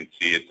 As you can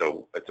see,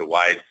 it's a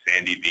wide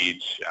sandy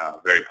beach,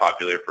 very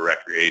popular for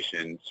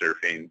recreation,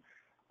 surfing.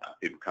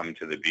 People come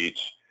to the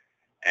beach.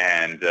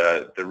 And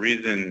the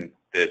reason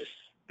this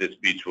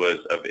beach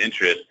was of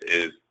interest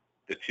is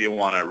the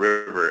Tijuana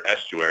River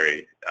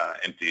estuary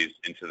empties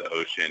into the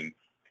ocean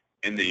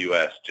in the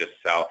U.S. just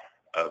south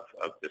of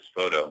this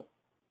photo.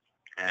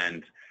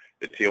 And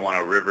the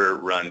Tijuana River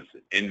runs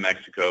in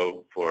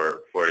Mexico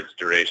for its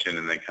duration,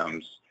 and then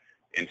comes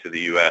into the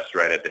U.S.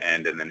 right at the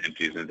end and then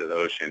empties into the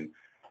ocean.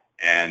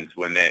 And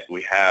when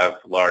we have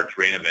large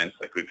rain events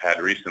like we've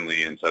had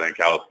recently in Southern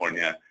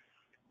California,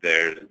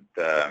 the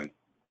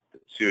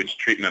sewage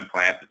treatment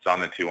plant that's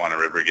on the Tijuana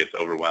River gets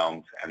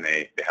overwhelmed, and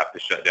they have to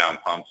shut down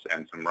pumps,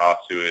 and some raw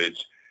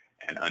sewage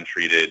and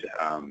untreated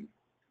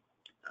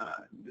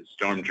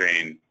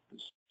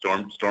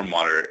storm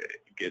water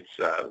gets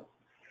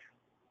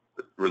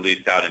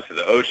released out into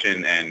the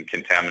ocean and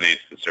contaminates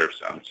the surf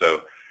zone.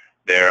 So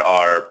there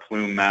are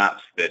plume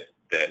maps that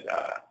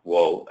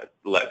will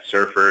let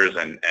surfers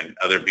and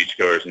other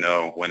beachgoers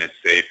know when it's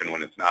safe and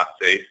when it's not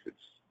safe. It's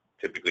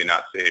typically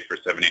not safe for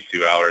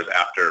 72 hours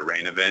after a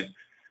rain event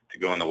to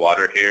go in the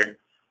water here.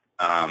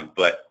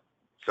 But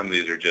some of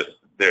these are just,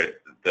 the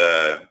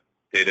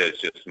data is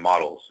just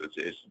models.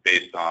 It's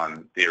based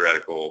on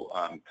theoretical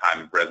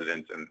time of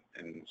residence in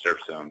the surf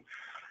zone.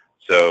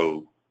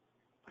 So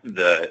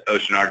the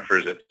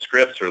oceanographers at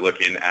Scripps are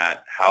looking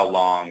at how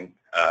long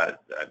a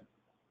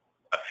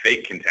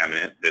fake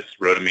contaminant, this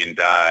rhodamine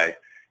dye,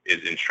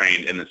 is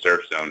entrained in the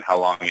surf zone, how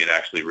long it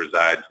actually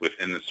resides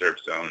within the surf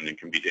zone and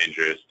can be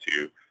dangerous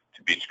to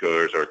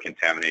beachgoers or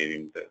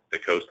contaminating the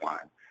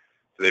coastline.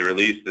 So they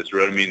released this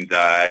rhodamine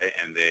dye,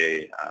 and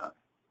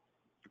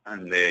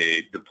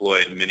they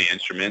deployed many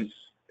instruments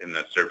in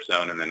the surf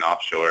zone and then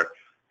offshore.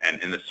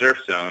 And in the surf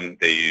zone,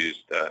 they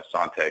used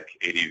Sontec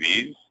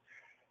ADVs.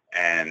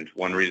 And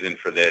one reason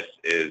for this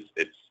is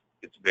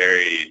it's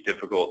very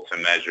difficult to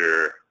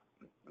measure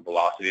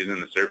velocities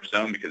in the surf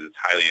zone because it's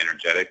highly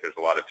energetic. There's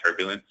a lot of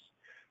turbulence.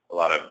 A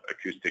lot of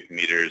acoustic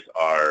meters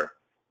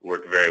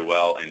work very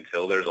well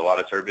until there's a lot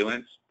of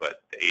turbulence,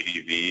 but the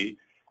ADV,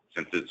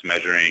 since it's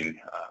measuring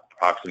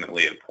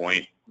approximately a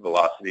point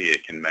velocity,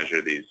 it can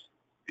measure these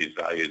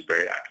values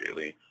very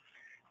accurately.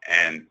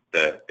 And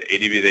the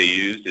ADV they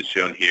used is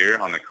shown here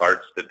on the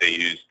carts that they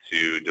used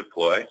to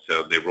deploy.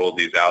 So they rolled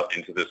these out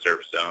into the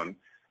surf zone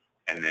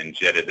and then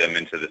jetted them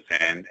into the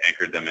sand,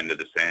 anchored them into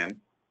the sand.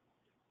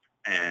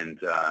 And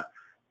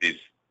this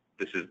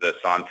is the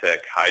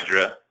Sontec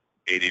Hydra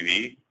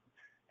ADV,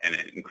 and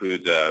it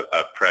includes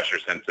a pressure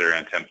sensor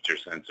and temperature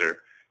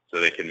sensor, so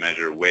they can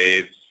measure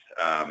waves,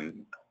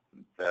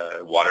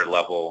 the water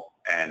level,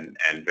 and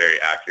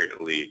very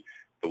accurately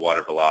the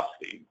water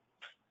velocity.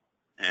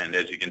 And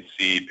as you can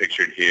see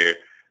pictured here,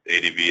 the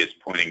ADV is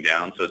pointing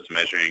down, so it's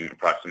measuring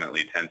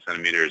approximately 10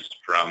 centimeters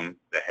from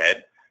the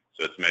head,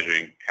 so it's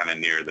measuring kind of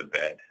near the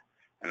bed.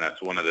 And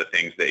that's one of the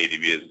things the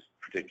ADV is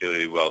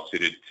particularly well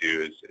suited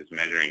to, is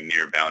measuring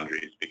near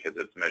boundaries, because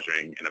it's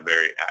measuring in a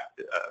very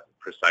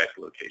precise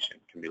location.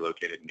 It can be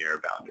located near a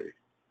boundary.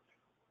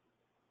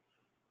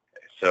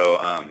 So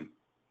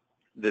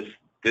this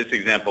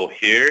example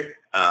here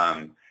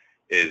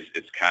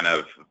is kind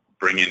of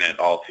bringing it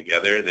all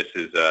together. This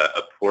is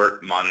a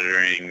port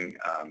monitoring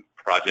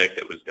project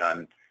that was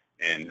done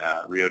in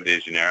Rio de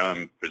Janeiro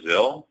in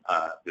Brazil.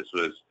 This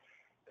was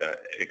an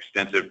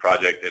extensive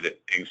project that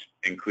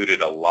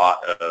included a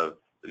lot of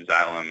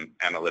Xylem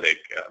analytic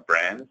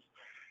brands.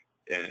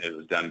 And it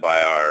was done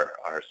by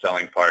our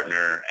selling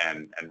partner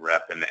and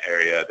rep in the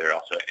area. They're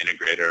also an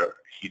integrator,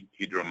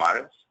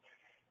 Hidromares,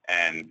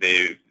 and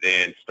they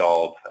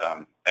installed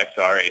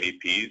XR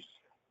ADPs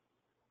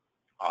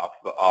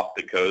off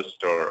the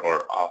coast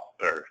or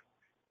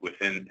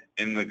within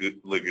the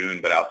lagoon,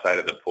 but outside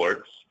of the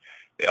ports.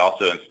 They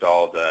also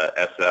installed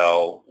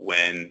SL,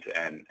 wind,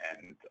 and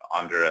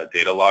under a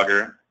data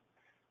logger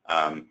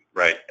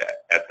right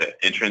at the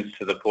entrance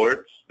to the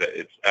ports.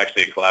 It's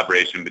actually a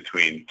collaboration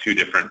between two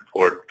different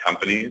port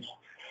companies,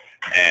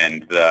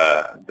 and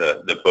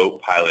the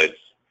boat pilots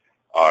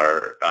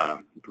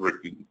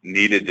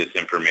needed this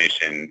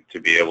information to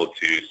be able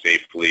to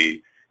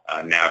safely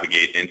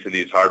navigate into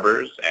these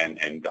harbors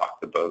and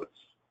dock the boats.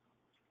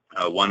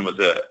 One was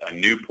a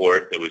new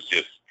port that was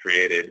just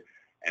created,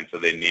 and so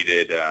they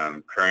needed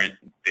current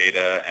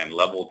data and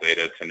level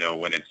data to know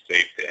when it's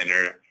safe to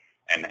enter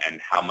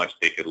and how much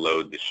they could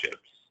load the ships.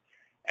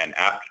 And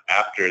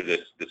after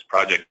this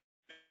project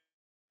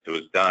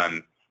was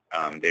done,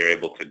 they were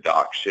able to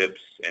dock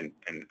ships in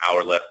an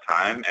hour less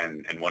time,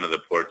 and one of the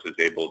ports was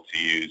able to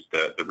use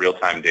the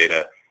real-time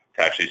data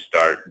to actually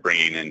start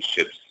bringing in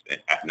ships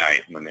at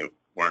night when they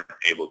weren't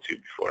able to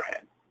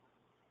beforehand.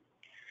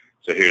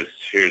 So here's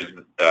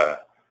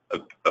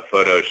a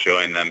photo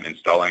showing them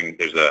installing.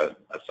 There's a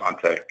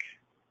Sontec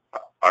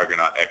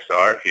Argonaut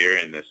XR here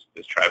in this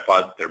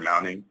tripod that they're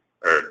mounting,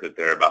 or that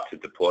they're about to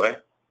deploy.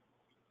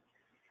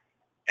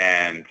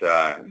 And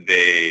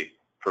they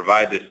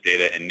provide this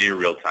data in near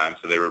real time.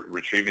 So they were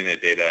retrieving the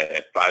data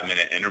at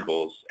 5-minute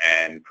intervals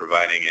and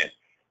providing it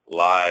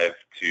live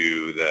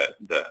to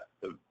the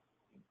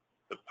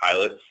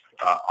pilots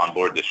on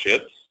board the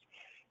ships,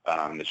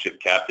 the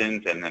ship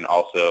captains, and then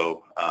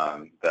also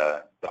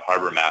the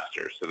harbor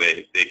masters. So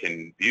they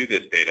can view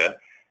this data,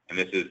 and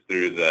this is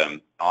through the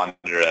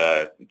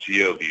Ondra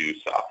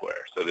GeoView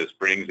software. So this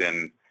brings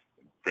in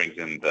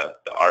the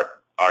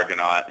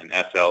Argonaut and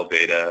SL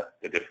data,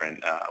 the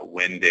different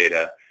wind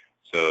data.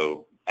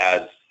 So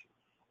as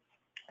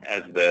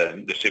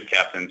the ship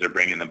captains are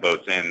bringing the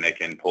boats in, they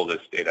can pull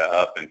this data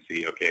up and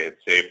see, okay,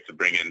 it's safe to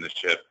bring in the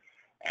ship,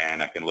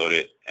 and I can load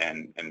it,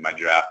 and my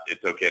draft,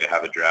 it's okay to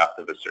have a draft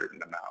of a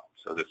certain amount.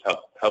 So this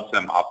helps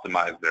them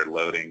optimize their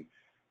loading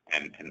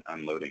and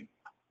unloading.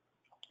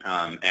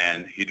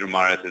 And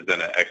Hidromares has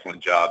done an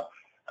excellent job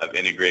of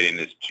integrating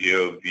this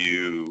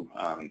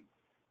GeoView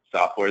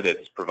software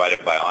that's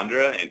provided by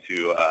Ondra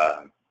into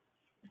a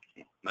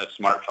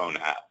smartphone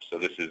app. So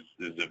this is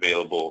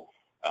available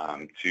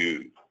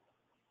to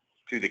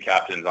the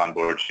captains on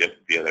board ship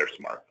via their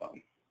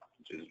smartphone,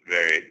 which is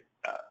very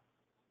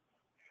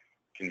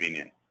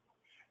convenient.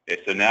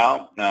 Okay, so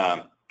now,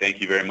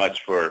 thank you very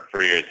much for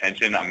your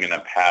attention. I'm going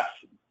to pass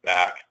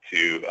back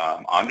to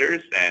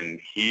Anders, and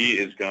he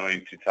is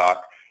going to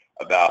talk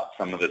about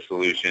some of the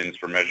solutions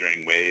for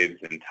measuring waves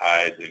and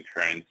tides and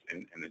currents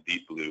in the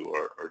deep blue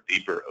or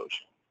deeper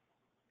ocean.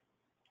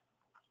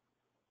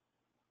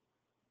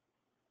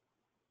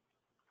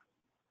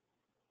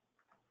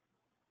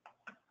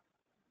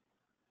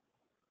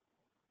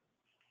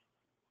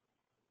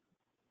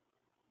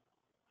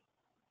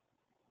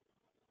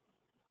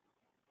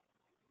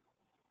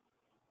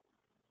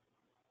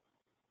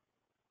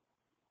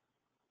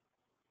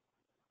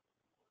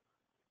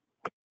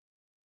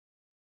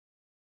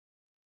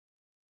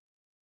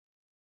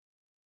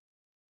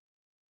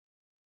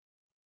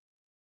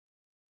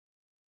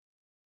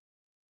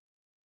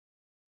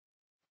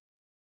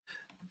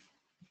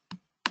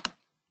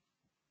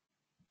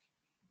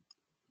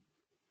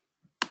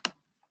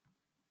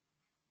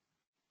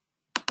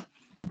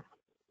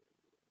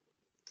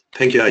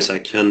 Thank you,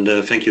 Isaac, and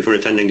thank you for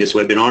attending this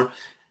webinar.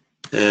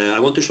 I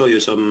want to show you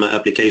some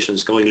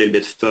applications going a little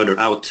bit further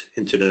out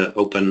into the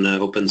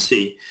open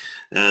sea,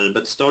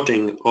 but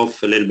starting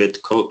off a little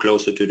bit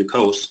closer to the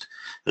coast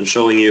and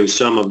showing you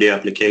some of the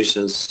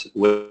applications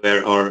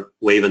where our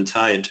wave and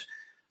tide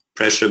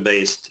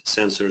pressure-based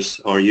sensors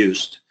are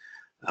used.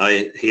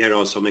 Here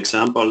are some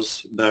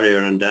examples: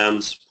 barrier and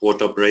dams,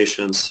 port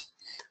operations,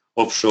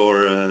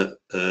 offshore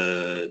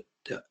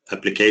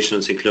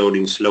applications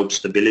including slope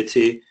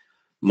stability,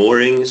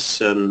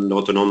 moorings and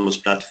autonomous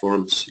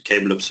platforms,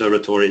 cable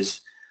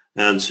observatories,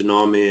 and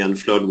tsunami and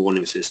flood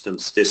warning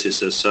systems. This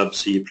is a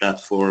subsea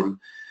platform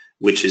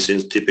which is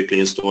typically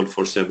installed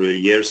for several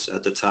years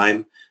at a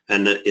time,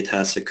 and it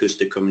has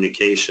acoustic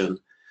communication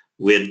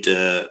with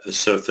a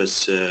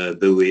surface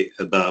buoy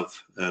above,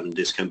 and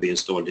this can be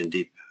installed in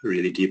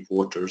really deep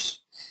waters.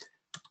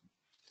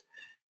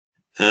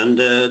 And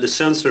the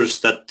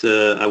sensors that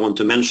I want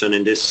to mention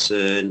in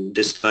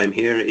this time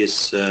here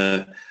is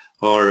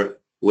our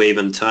wave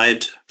and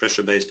tide,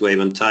 pressure-based wave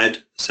and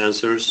tide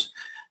sensors,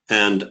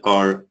 and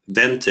our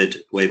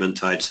vented wave and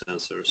tide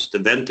sensors. The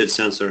vented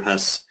sensor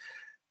has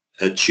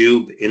a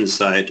tube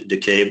inside the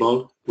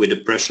cable with a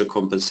pressure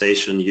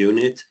compensation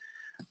unit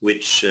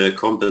which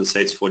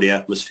compensates for the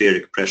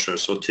atmospheric pressure,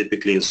 so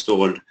typically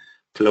installed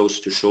close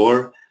to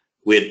shore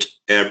with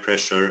air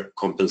pressure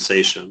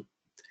compensation.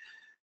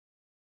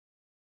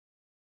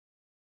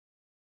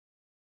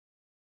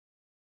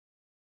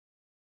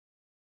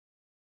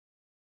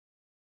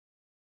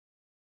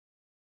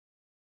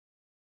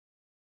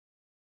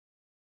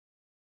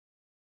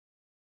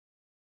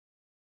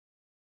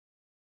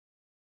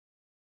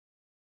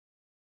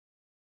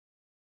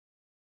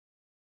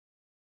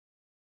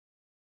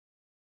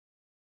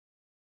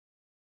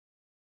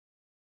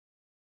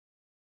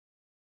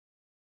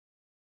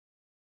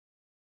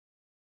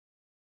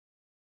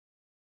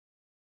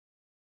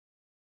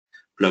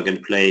 Plug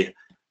and play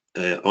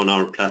on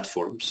our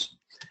platforms.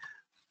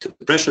 The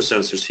pressure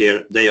sensors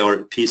here, they are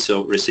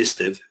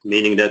piezo-resistive,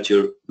 meaning that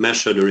you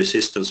measure the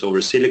resistance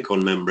over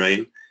silicone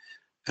membrane,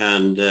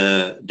 and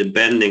the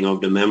bending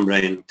of the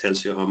membrane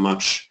tells you how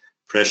much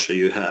pressure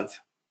you have.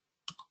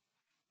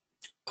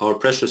 Our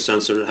pressure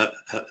sensors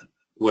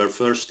were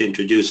first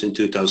introduced in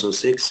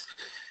 2006,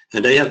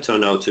 and they have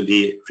turned out to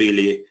be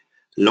really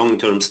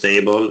long-term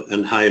stable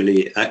and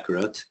highly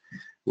accurate.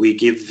 We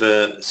give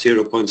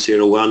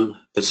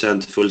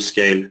 0.01%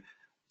 full-scale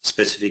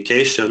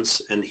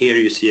specifications, and here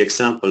you see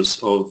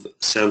examples of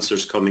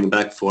sensors coming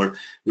back for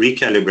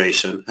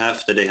recalibration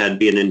after they had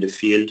been in the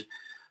field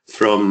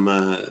from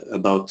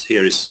about,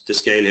 here is the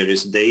scale, here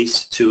is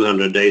days,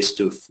 200 days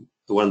to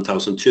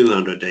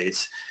 1,200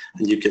 days,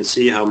 and you can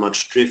see how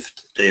much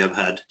drift they have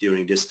had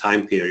during this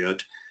time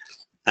period.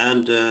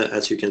 And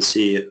as you can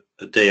see,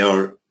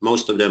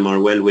 most of them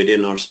are well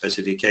within our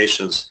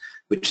specifications,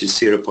 which is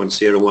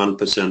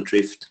 0.01%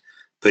 drift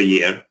per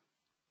year.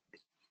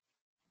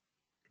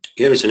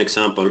 Here is an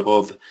example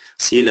of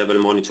sea level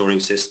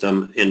monitoring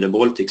system in the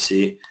Baltic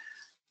Sea,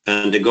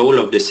 and the goal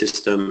of this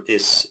system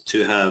is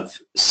to have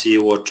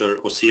seawater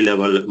or sea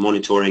level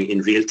monitoring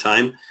in real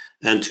time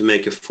and to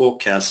make a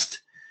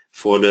forecast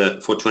for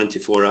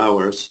 24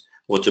 hours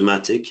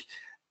automatic,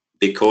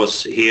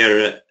 because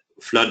here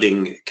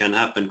flooding can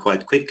happen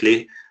quite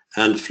quickly,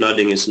 and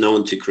flooding is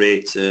known to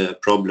create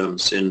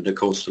problems in the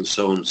coastal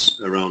zones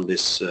around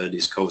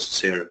these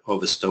coasts here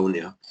of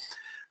Estonia.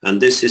 And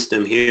this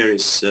system here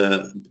is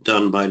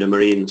done by the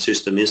Marine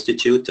System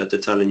Institute at the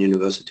Tallinn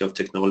University of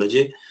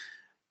Technology,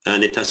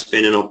 and it has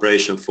been in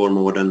operation for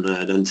more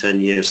than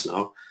 10 years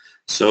now.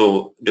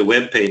 So the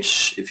web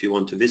page, if you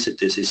want to visit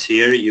this, is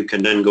here. You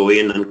can then go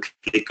in and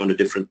click on the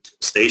different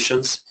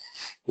stations.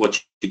 What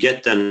you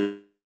get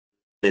then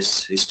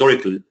is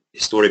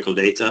historical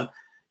data.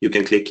 You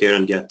can click here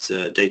and get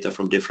data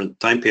from different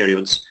time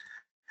periods.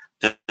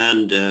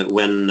 And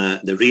when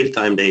the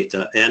real-time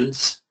data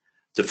ends,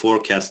 the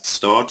forecast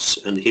starts,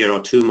 and here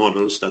are two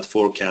models that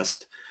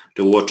forecast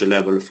the water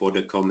level for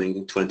the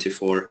coming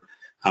 24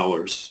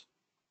 hours.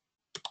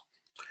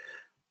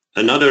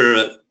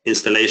 Another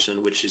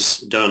installation which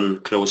is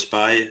done close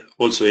by,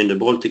 also in the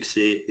Baltic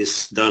Sea,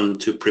 is done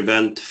to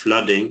prevent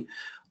flooding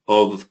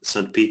of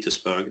St.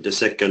 Petersburg, the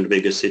second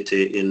biggest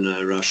city in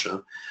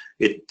Russia.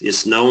 It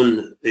is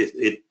known,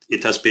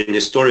 it has been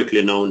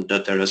historically known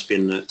that there has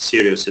been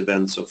serious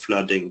events of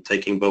flooding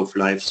taking both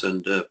lives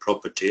and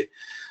property.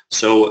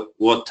 So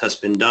what has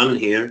been done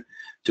here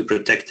to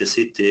protect the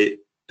city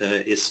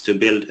is to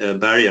build a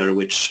barrier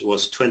which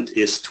is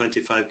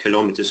 25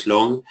 kilometers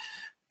long,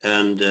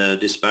 and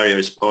this barrier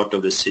is part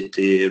of the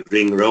city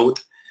ring road,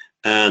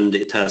 and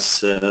it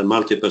has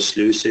multiple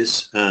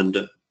sluices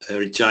and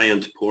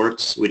giant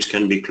ports which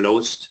can be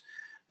closed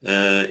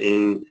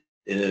when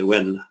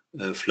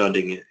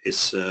flooding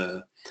is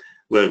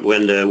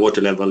when the water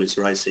level is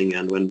rising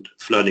and when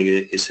flooding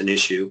is an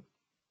issue.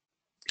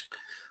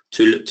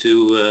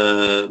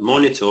 To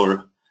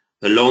monitor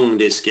along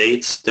these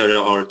gates, there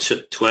are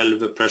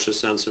 12 pressure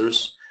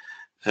sensors,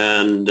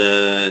 and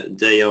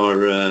they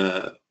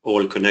are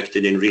all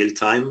connected in real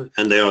time,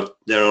 and there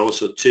are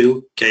also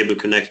two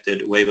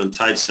cable-connected wave and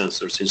tide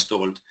sensors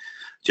installed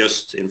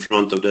just in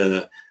front of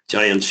the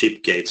giant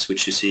ship gates,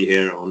 which you see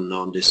here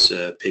on this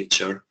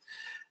picture.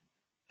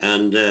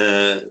 And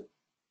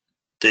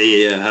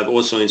they have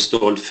also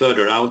installed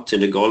further out in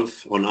the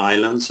Gulf on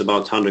islands,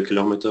 about 100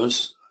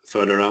 kilometers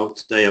further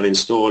out. They have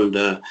installed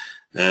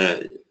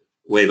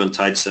wave and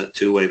tide,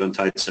 two wave and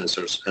tide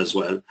sensors as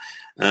well.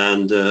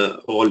 And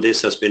all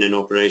this has been in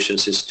operation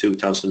since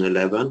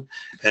 2011.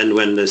 And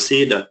when they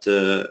see that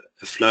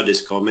a flood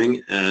is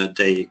coming,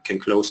 they can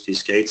close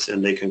these gates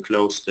and they can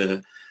close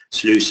the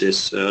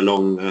sluices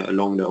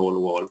along the whole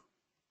wall.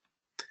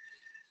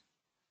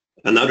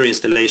 Another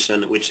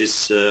installation which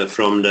is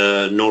from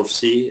the North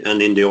Sea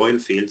and in the oil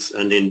fields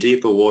and in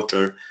deeper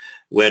water,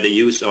 where they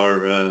use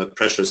our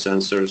pressure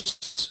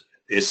sensors,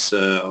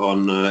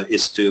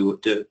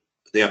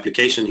 the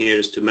application here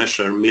is to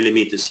measure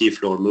millimeter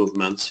seafloor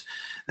movements,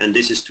 and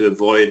this is to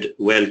avoid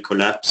oil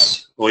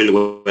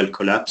well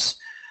collapse.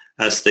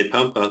 As they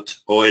pump out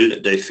oil,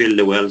 they fill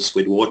the wells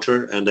with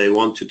water, and they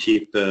want to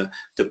keep the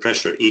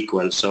pressure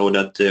equal so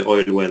that the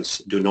oil wells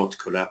do not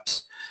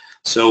collapse.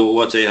 So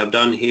what they have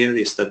done here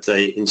is that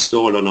they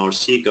install on our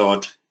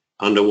Seaguard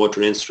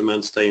underwater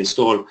instruments, they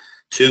install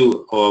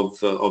two of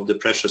the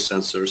pressure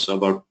sensors,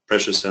 of our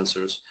pressure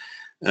sensors,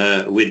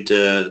 with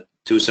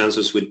two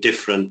sensors with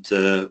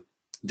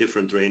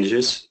different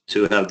ranges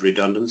to have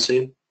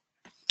redundancy.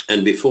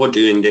 And before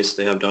doing this,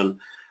 they have done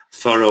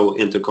thorough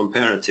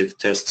intercomparative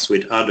tests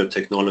with other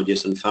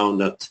technologies and found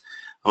that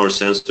our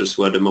sensors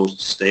were the most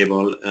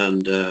stable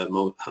and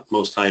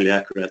most highly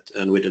accurate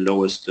and with the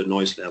lowest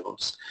noise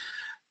levels.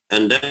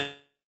 And then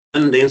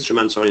the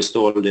instruments are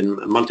installed in,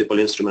 multiple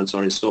instruments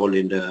are installed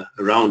in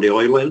around the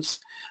oil wells,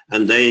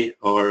 and they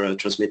are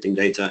transmitting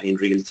data in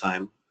real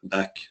time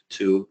back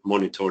to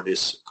monitor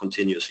this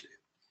continuously.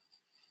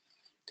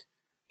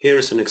 Here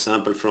is an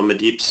example from a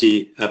deep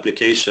sea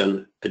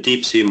application, a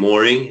deep sea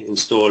mooring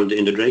installed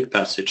in the Drake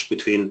Passage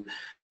between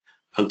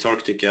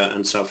Antarctica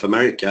and South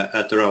America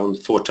at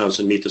around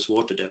 4,000 meters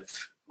water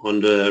depth. On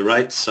the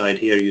right side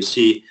here you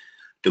see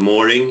the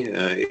mooring.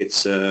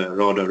 It's a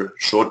rather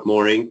short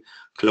mooring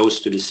close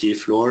to the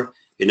seafloor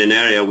in an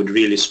area with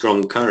really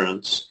strong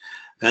currents.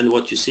 And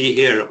what you see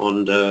here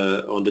on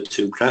the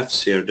two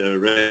graphs here, the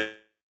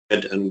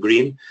red and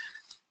green,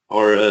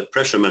 are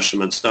pressure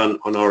measurements done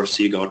on our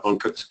Seaguard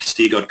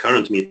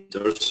current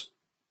meters,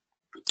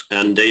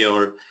 and they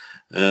are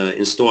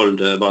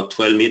installed about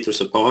 12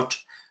 meters apart.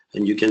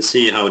 And you can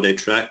see how they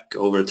track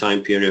over a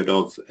time period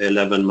of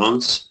 11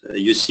 months.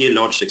 You see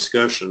large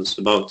excursions,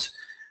 about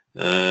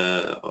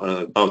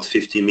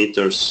 50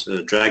 meters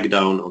drag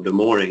down of the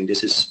mooring.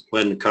 This is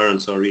when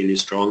currents are really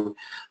strong.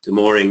 The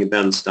mooring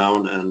bends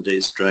down and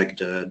is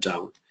dragged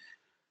down.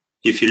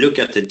 If you look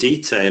at the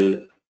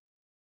detail,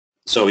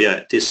 so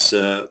yeah, this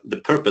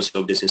the purpose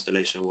of this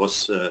installation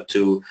was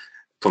to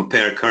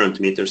compare current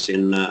meters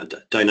in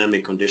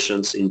dynamic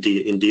conditions in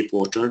deep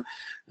water.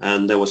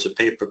 And there was a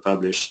paper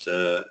published,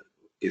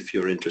 if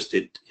you're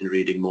interested in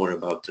reading more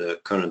about the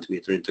current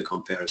meter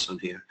intercomparison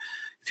here.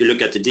 If you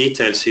look at the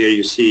details here,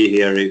 you see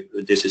here,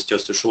 this is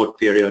just a short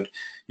period.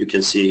 You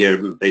can see here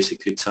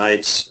basically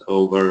tides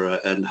over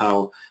and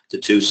how the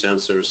two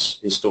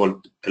sensors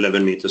installed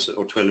 11 meters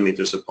or 12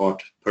 meters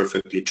apart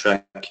perfectly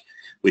track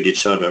with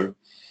each other.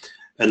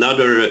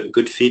 Another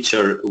good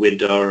feature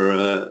with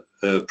our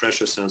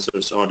pressure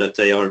sensors are that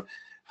they are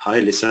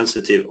highly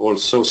sensitive, or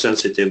so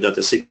sensitive that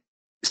the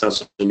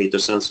 6,000 meter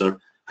sensor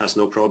has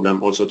no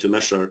problem also to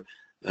measure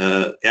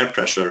air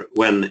pressure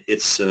when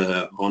it's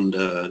on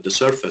the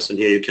surface. And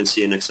here you can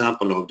see an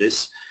example of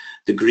this.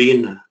 The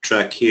green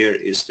track here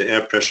is the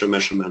air pressure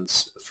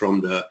measurements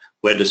from the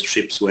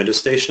ship's weather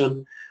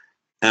station,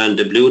 and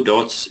the blue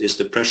dots is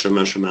the pressure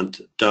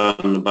measurement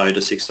done by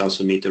the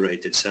 6,000 meter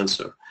rated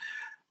sensor.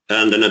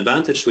 And an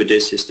advantage with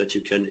this is that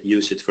you can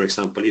use it, for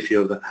example, if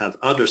you have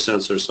other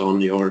sensors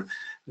on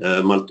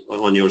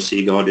your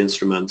Seaguard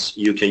instruments,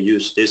 you can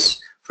use this,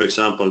 for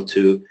example,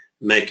 to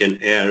make an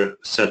air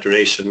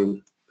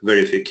saturation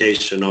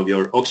verification of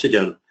your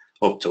oxygen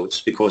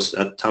optodes, because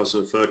at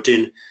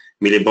 1013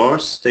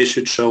 millibars they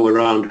should show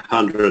around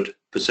 100%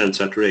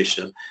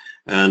 saturation,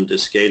 and the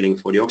scaling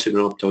for the oxygen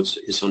optodes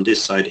is on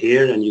this side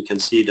here, and you can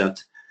see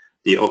that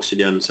the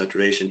oxygen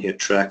saturation here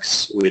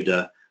tracks with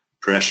the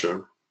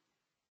pressure.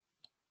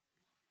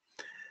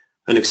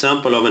 An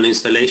example of an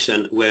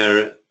installation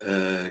where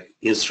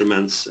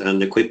instruments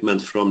and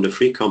equipment from the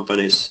three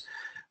companies,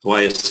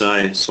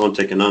 YSI,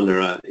 Sontec and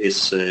Andera,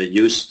 is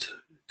used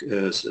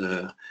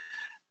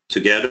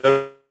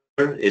together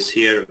is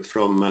here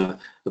from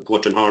the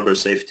Port and Harbour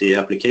Safety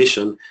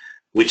application,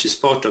 which is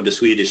part of the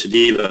Swedish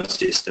DIVA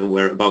system,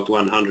 where about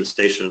 100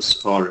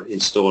 stations are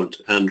installed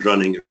and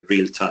running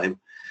real time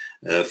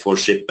for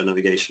ship and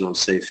navigational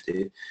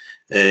safety.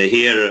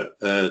 Here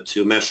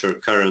to measure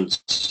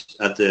currents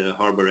at the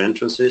harbour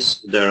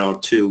entrances, there are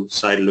two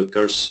side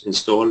lookers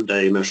installed.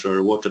 They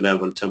measure water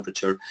level,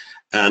 temperature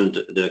and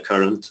the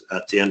current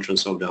at the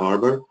entrance of the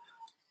harbour.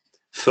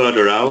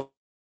 Further out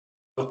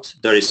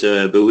there is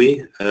a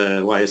buoy,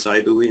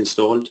 YSI buoy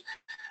installed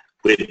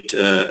with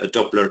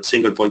a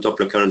single point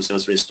Doppler current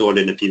sensor installed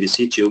in a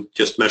PVC tube,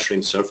 just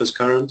measuring surface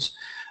currents,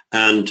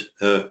 and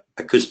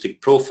acoustic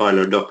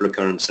profiler Doppler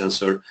current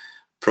sensor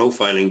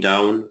profiling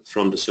down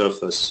from the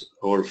surface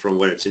or from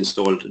where it's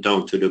installed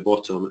down to the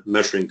bottom,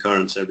 measuring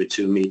currents every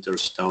 2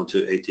 meters down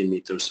to 18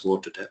 meters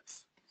water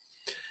depth.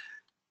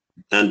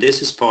 And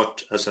this is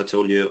part, as I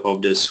told you,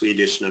 of the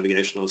Swedish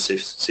navigational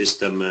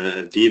system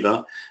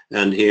DIVA.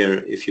 And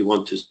here, if you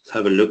want to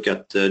have a look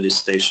at this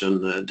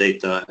station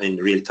data in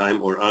real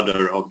time, or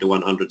other of the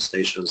 100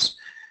 stations,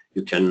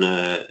 you can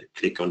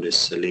click on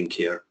this link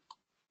here.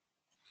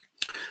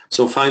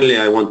 So finally,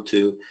 I want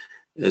to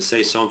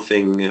say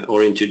something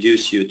or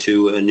introduce you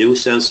to a new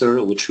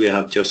sensor which we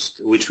have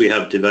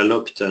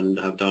developed and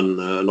have done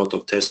a lot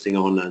of testing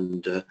on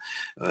and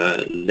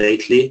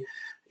lately.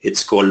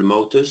 It's called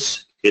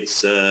Motus.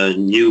 It's a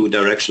new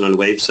directional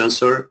wave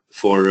sensor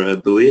for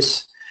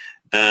buoys,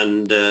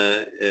 and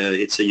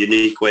it's a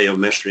unique way of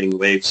measuring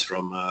waves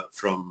from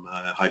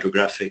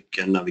hydrographic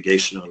and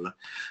navigational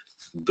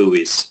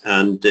buoys,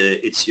 and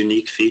its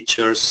unique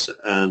features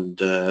and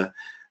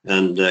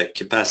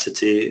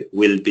capacity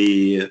will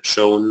be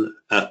shown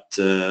at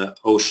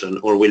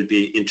Ocean, or will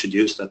be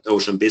introduced at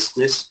Ocean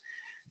Business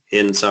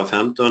in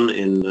Southampton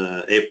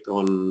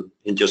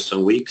in just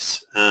some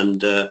weeks.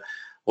 And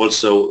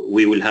Also,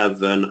 we will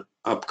have an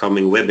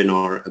upcoming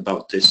webinar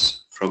about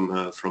this from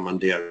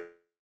Andrea.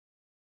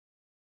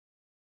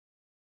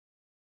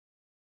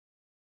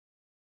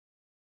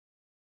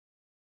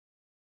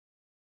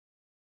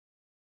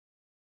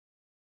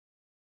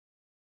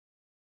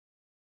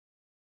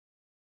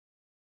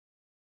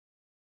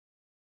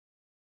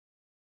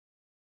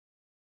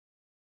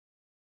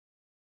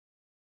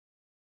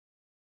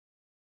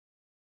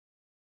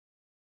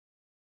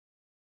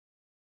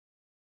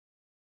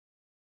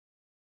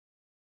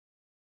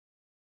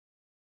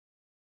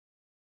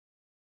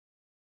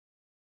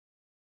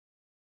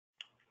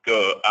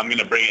 I'm going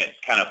to bring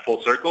it kind of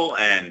full circle,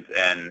 and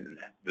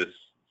this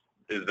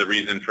is the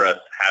reason for us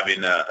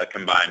having a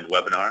combined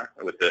webinar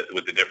with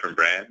the different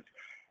brands,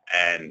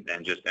 and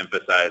just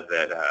emphasize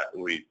that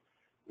we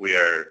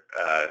are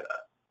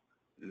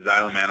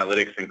Xylem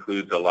Analytics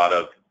includes a lot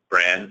of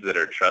brands that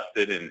are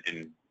trusted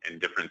in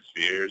different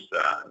spheres,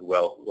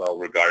 well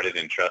regarded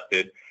and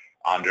trusted.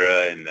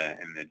 Andra in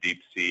the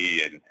deep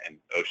sea and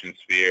ocean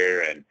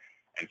sphere, and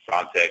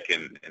Sontec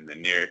in the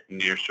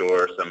near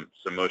shore, some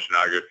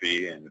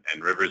oceanography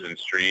and rivers and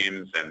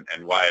streams, and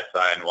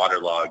YSI and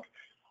waterlog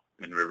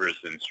in rivers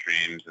and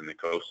streams in the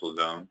coastal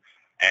zone.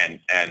 And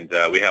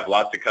we have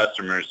lots of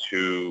customers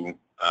who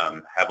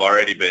have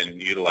already been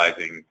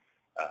utilizing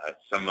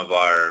some of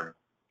our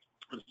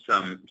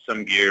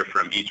some gear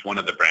from each one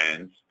of the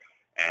brands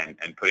and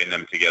putting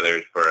them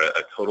together for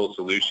a total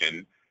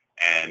solution.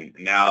 And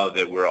now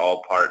that we're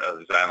all part of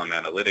Xylem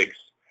Analytics,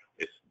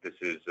 this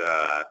is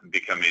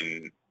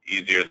becoming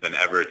easier than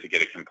ever to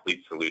get a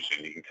complete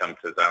solution. You can come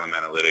to Xylem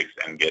Analytics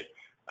and get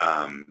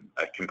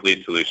a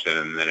complete solution,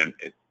 and then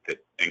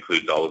it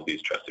includes all of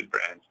these trusted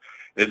brands.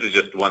 This is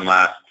just one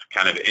last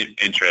kind of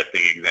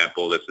interesting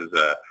example. This is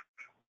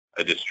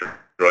a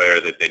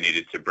destroyer that they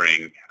needed to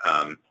bring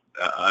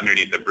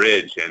underneath the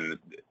bridge, and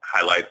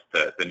highlights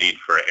the need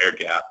for air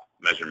gap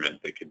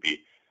measurement that could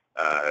be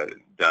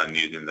done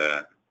using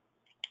the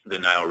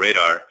Nile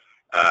radar.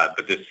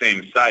 But this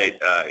same site,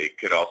 it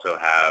could also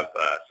have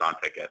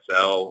Sontec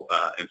SL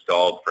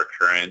installed for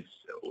currents,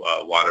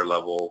 water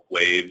level,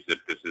 waves, if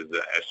this is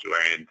an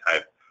estuarine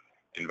type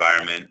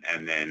environment,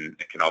 and then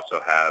it can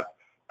also have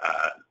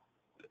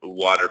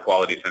water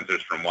quality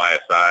sensors from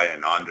YSI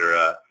and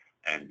Andra,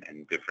 and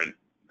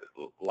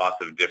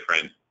lots of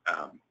different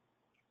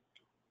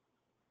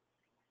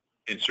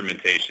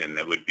instrumentation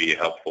that would be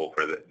helpful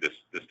for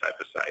this type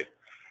of site.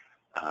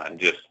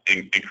 Just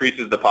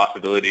increases the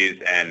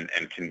possibilities and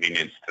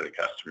convenience to the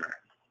customer.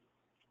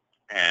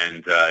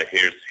 And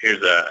here's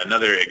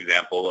another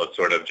example of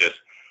sort of just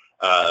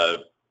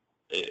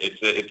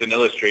it's an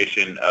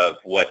illustration of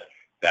what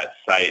that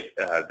site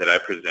that I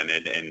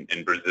presented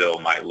in Brazil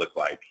might look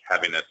like,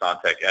 having a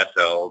Sontec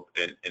SL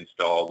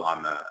installed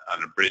on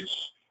a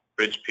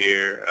bridge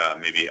pier,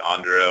 maybe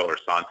Andra or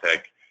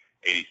Sontec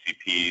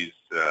ADCPs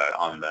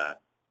on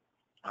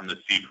the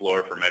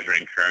seafloor for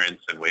measuring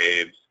currents and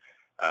waves,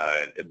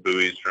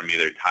 buoys from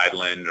either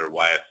Tideland or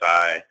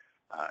YSI,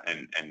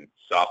 and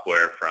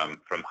software from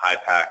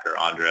HiPAC or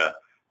Andra.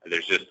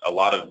 There's just a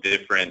lot of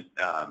different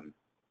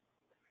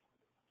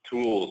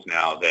tools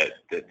now that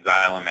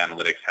Xylem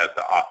Analytics has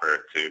to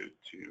offer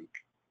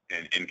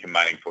in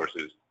combining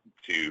forces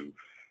to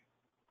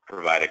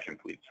provide a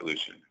complete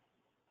solution.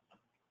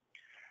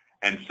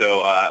 And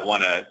so I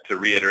want to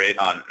reiterate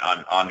on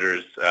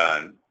Anders'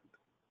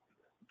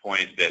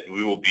 point that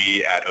we will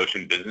be at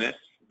Ocean Business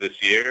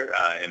this year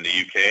in the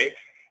UK,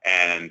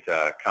 and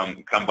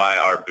come by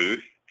our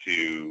booth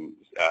to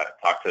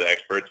talk to the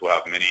experts. We'll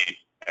have many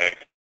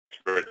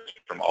experts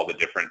from all the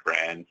different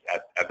brands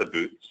at the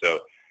booth.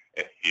 So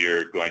if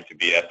you're going to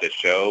be at the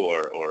show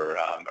or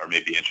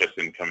maybe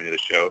interested in coming to the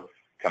show,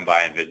 come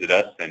by and visit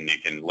us, and you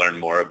can learn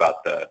more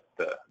about the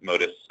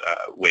Modus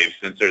wave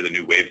sensor, the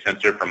new wave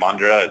sensor from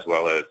Andra, as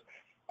well as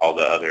all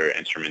the other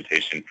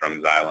instrumentation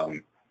from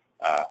Xylem,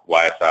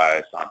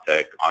 YSI,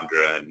 Sontec,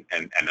 Andra,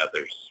 and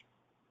others.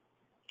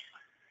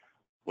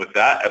 With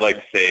that, I'd like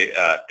to say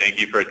thank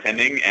you for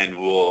attending, and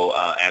we'll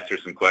answer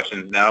some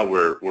questions now.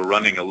 We're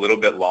running a little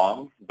bit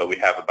long, but we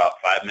have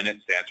about 5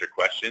 minutes to answer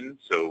questions,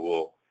 so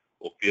we'll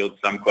field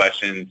some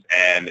questions.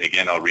 And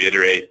again, I'll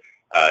reiterate,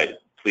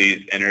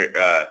 please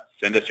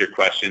send us your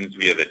questions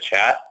via the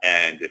chat,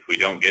 and if we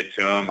don't get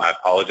to them, I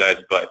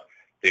apologize, but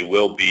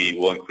we'll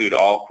include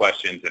all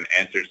questions and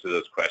answers to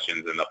those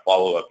questions in the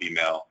follow-up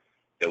email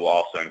that will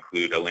also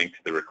include a link to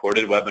the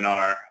recorded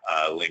webinar,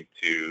 a link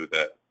to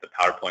the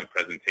PowerPoint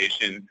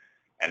presentation,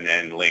 and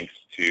then links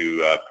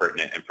to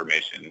pertinent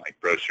information like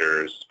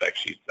brochures, spec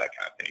sheets, that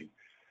kind of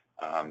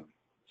thing.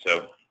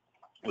 So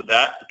with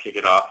that, we'll kick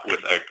it off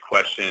with a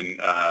question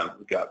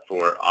we got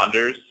for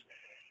Anders.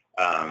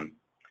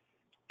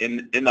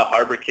 In the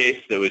harbor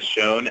case that was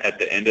shown at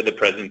the end of the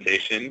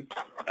presentation,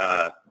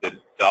 the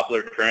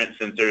Doppler current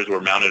sensors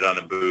were mounted on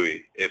a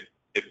buoy.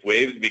 If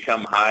waves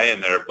become high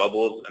and there are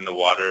bubbles in the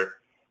water,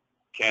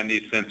 can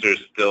these sensors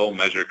still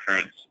measure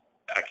currents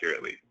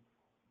accurately?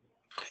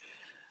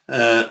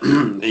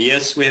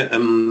 Yes, we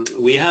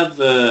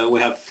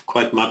have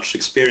quite much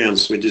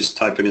experience with this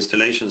type of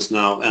installations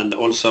now, and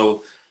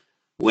also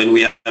when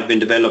we have been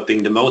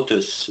developing the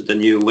motors, the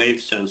new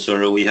wave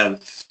sensor, we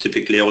have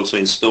typically also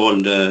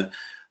installed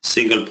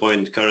single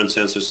point current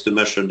sensors to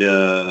measure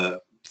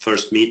the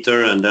first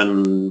meter, and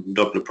then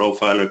Doppler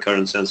profiler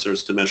current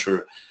sensors to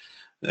measure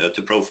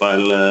to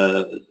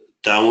profile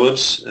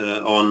downwards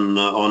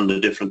on the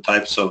different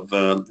types of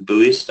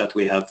buoys that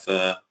we have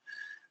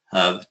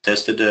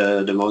tested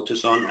the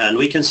motors on, and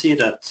we can see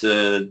that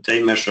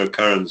they measure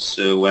currents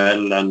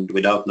well and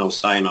without no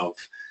sign of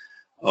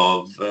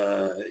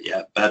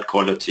bad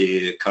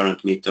quality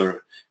current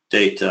meter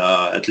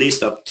data, at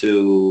least up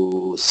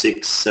to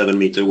 6-7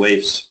 meter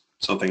waves,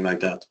 something like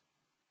that.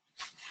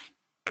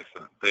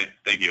 Excellent.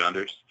 Thank you,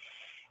 Anders.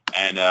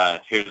 And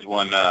here's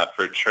one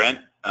for Trent.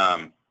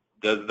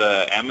 Does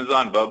the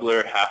Amazon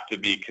bubbler have to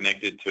be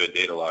connected to a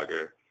data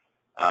logger?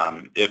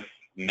 If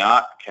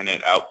not, can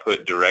it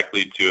output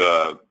directly to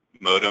a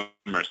modem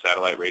or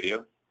satellite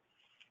radio?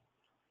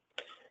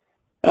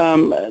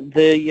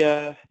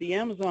 The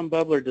Amazon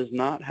bubbler does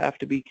not have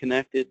to be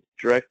connected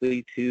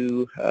directly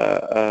to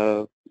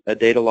a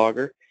data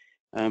logger.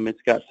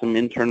 It's got some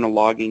internal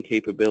logging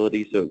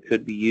capability, so it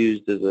could be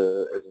used as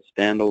a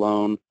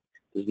standalone.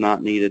 Does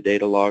not need a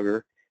data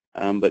logger,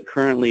 but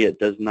currently it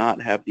does not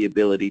have the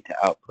ability to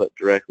output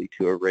directly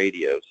to a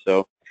radio.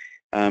 So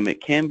it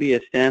can be a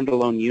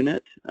standalone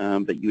unit,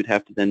 but you would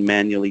have to then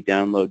manually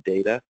download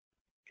data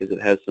because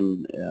it has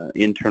some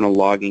internal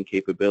logging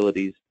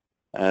capabilities.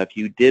 If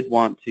you did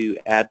want to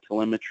add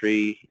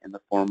telemetry in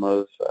the form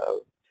of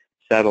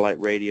satellite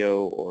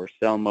radio or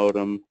cell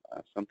modem,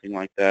 something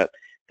like that,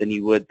 then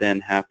you would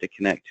then have to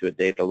connect to a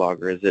data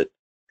logger, as it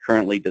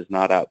currently does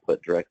not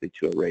output directly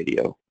to a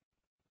radio.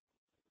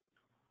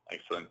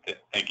 Excellent.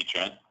 Thank you,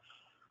 Trent.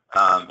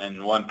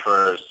 And one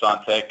for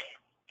Sontech.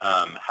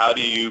 How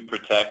do you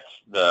protect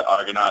the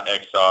Argonaut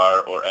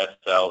XR or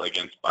SL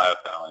against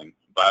biofouling?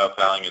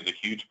 Biofouling is a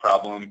huge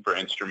problem for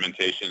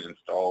instrumentation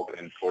installed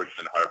in ports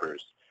and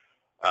harbors.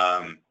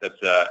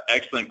 That's an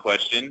excellent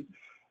question.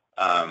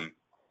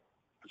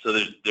 So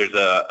there's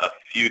a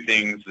few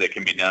things that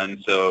can be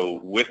done. So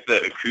with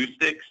the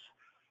acoustics,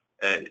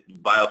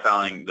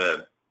 biofouling,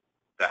 the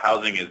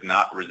housing is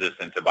not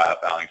resistant to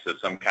biofouling, so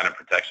some kind of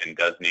protection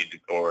does need to,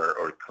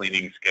 or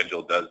cleaning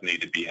schedule does need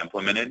to be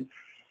implemented.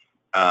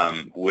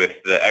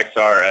 With the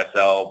XR,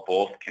 SL,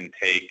 both can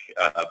take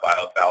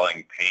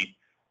biofouling paint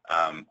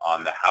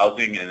on the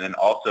housing and then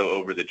also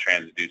over the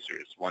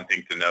transducers. One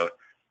thing to note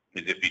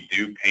is if you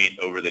do paint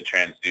over the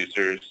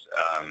transducers,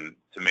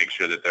 to make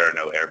sure that there are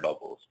no air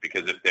bubbles,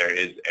 because if there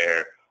is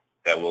air,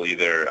 that will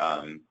either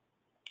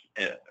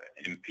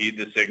impede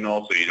the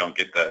signal so you don't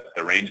get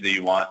the range that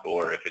you want,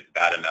 or if it's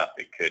bad enough,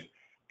 it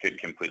could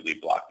completely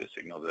block the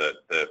signal.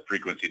 The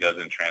frequency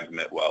doesn't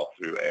transmit well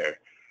through air.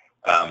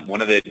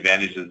 One of the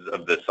advantages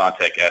of the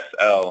Sontech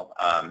SL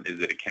is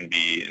that it can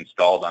be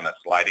installed on a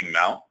sliding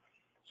mount,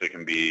 so it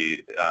can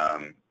be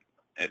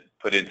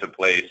put into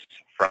place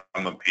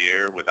from a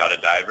pier without a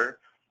diver.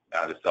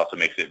 This also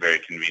makes it very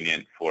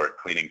convenient for a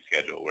cleaning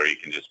schedule, where you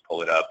can just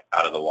pull it up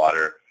out of the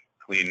water,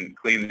 clean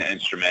the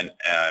instrument,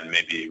 and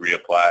maybe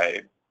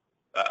reapply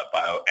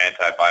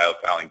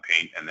anti-biofouling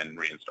paint, and then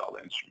reinstall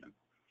the instrument.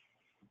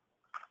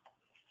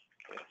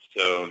 Okay,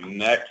 so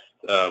next,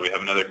 we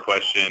have another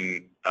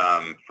question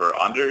for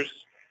Anders.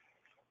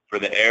 For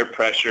the air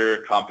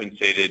pressure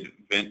compensated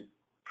vent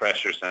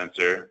pressure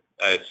sensor,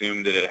 I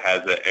assume that it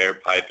has an air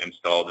pipe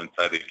installed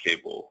inside the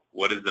cable.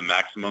 What is the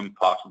maximum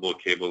possible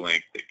cable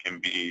length that can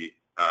be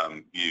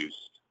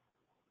used?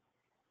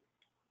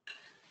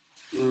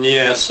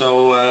 Yeah,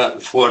 so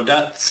for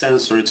that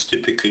sensor, it's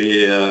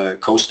typically a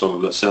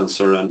coastal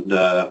sensor,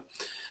 and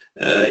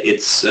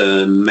it's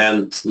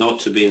meant not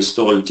to be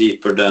installed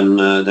deeper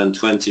than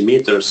 20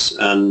 meters,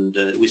 and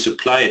we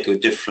supply it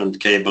with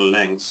different cable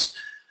lengths.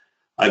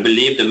 I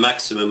believe the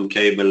maximum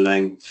cable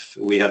length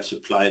we have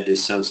supplied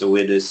this sensor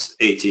with is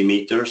 80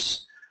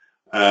 meters,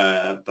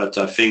 but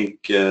I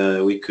think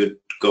we could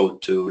go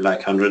to like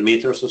 100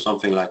 meters or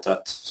something like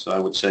that. So I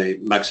would say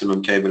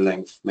maximum cable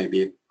length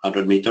maybe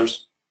 100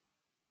 meters.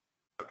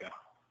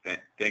 Okay,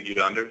 thank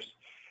you, Anders.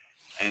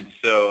 And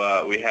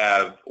so we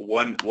have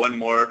one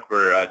more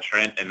for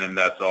Trent, and then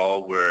that's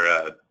all.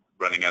 We're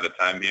running out of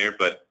time here,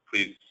 but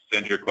please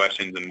send your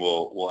questions and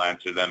we'll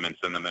answer them and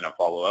send them in a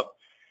follow-up.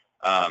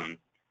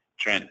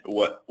 Trent,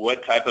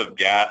 what type of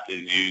gas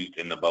is used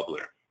in the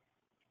bubbler?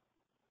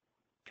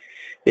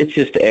 It's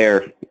just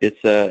air.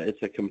 It's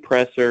a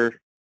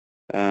compressor.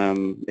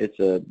 There's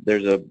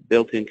a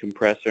built-in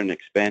compressor, an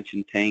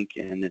expansion tank,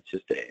 and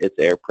it's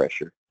air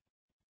pressure.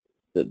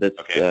 That's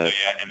okay, so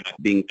yeah, and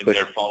being pushed.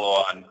 Their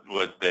follow-on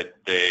was that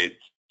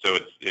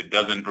it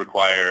doesn't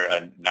require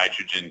a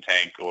nitrogen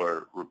tank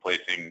or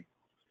replacing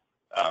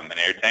an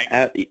air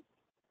tank?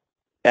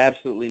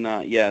 Absolutely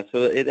not. Yeah,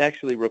 so it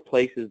actually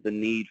replaces the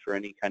need for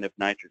any kind of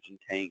nitrogen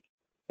tank.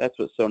 That's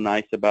what's so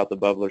nice about the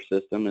bubbler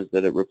system, is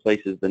that it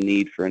replaces the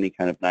need for any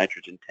kind of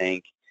nitrogen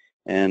tank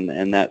and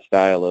that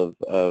style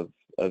of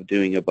of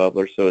doing a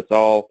bubbler. So it's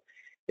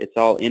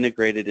all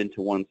integrated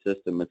into one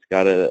system. It's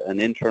got an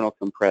internal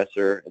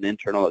compressor, an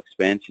internal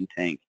expansion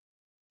tank,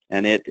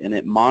 and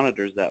it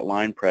monitors that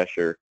line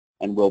pressure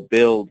and will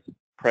build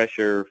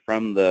pressure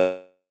from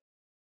the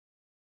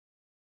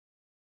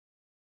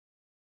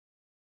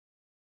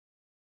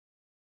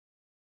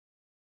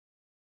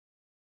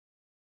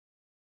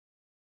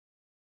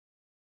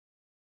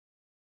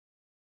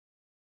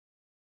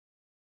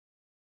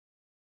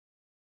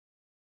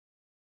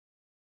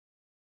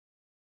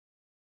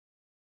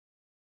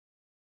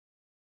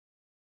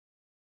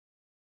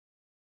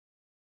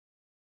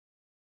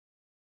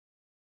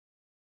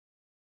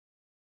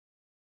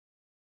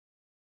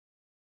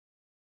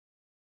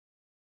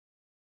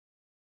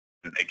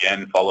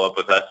Again, follow up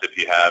with us if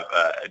you have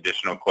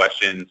additional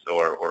questions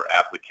or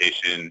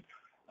application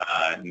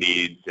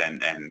needs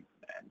and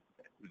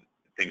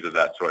things of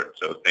that sort.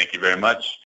 So thank you very much.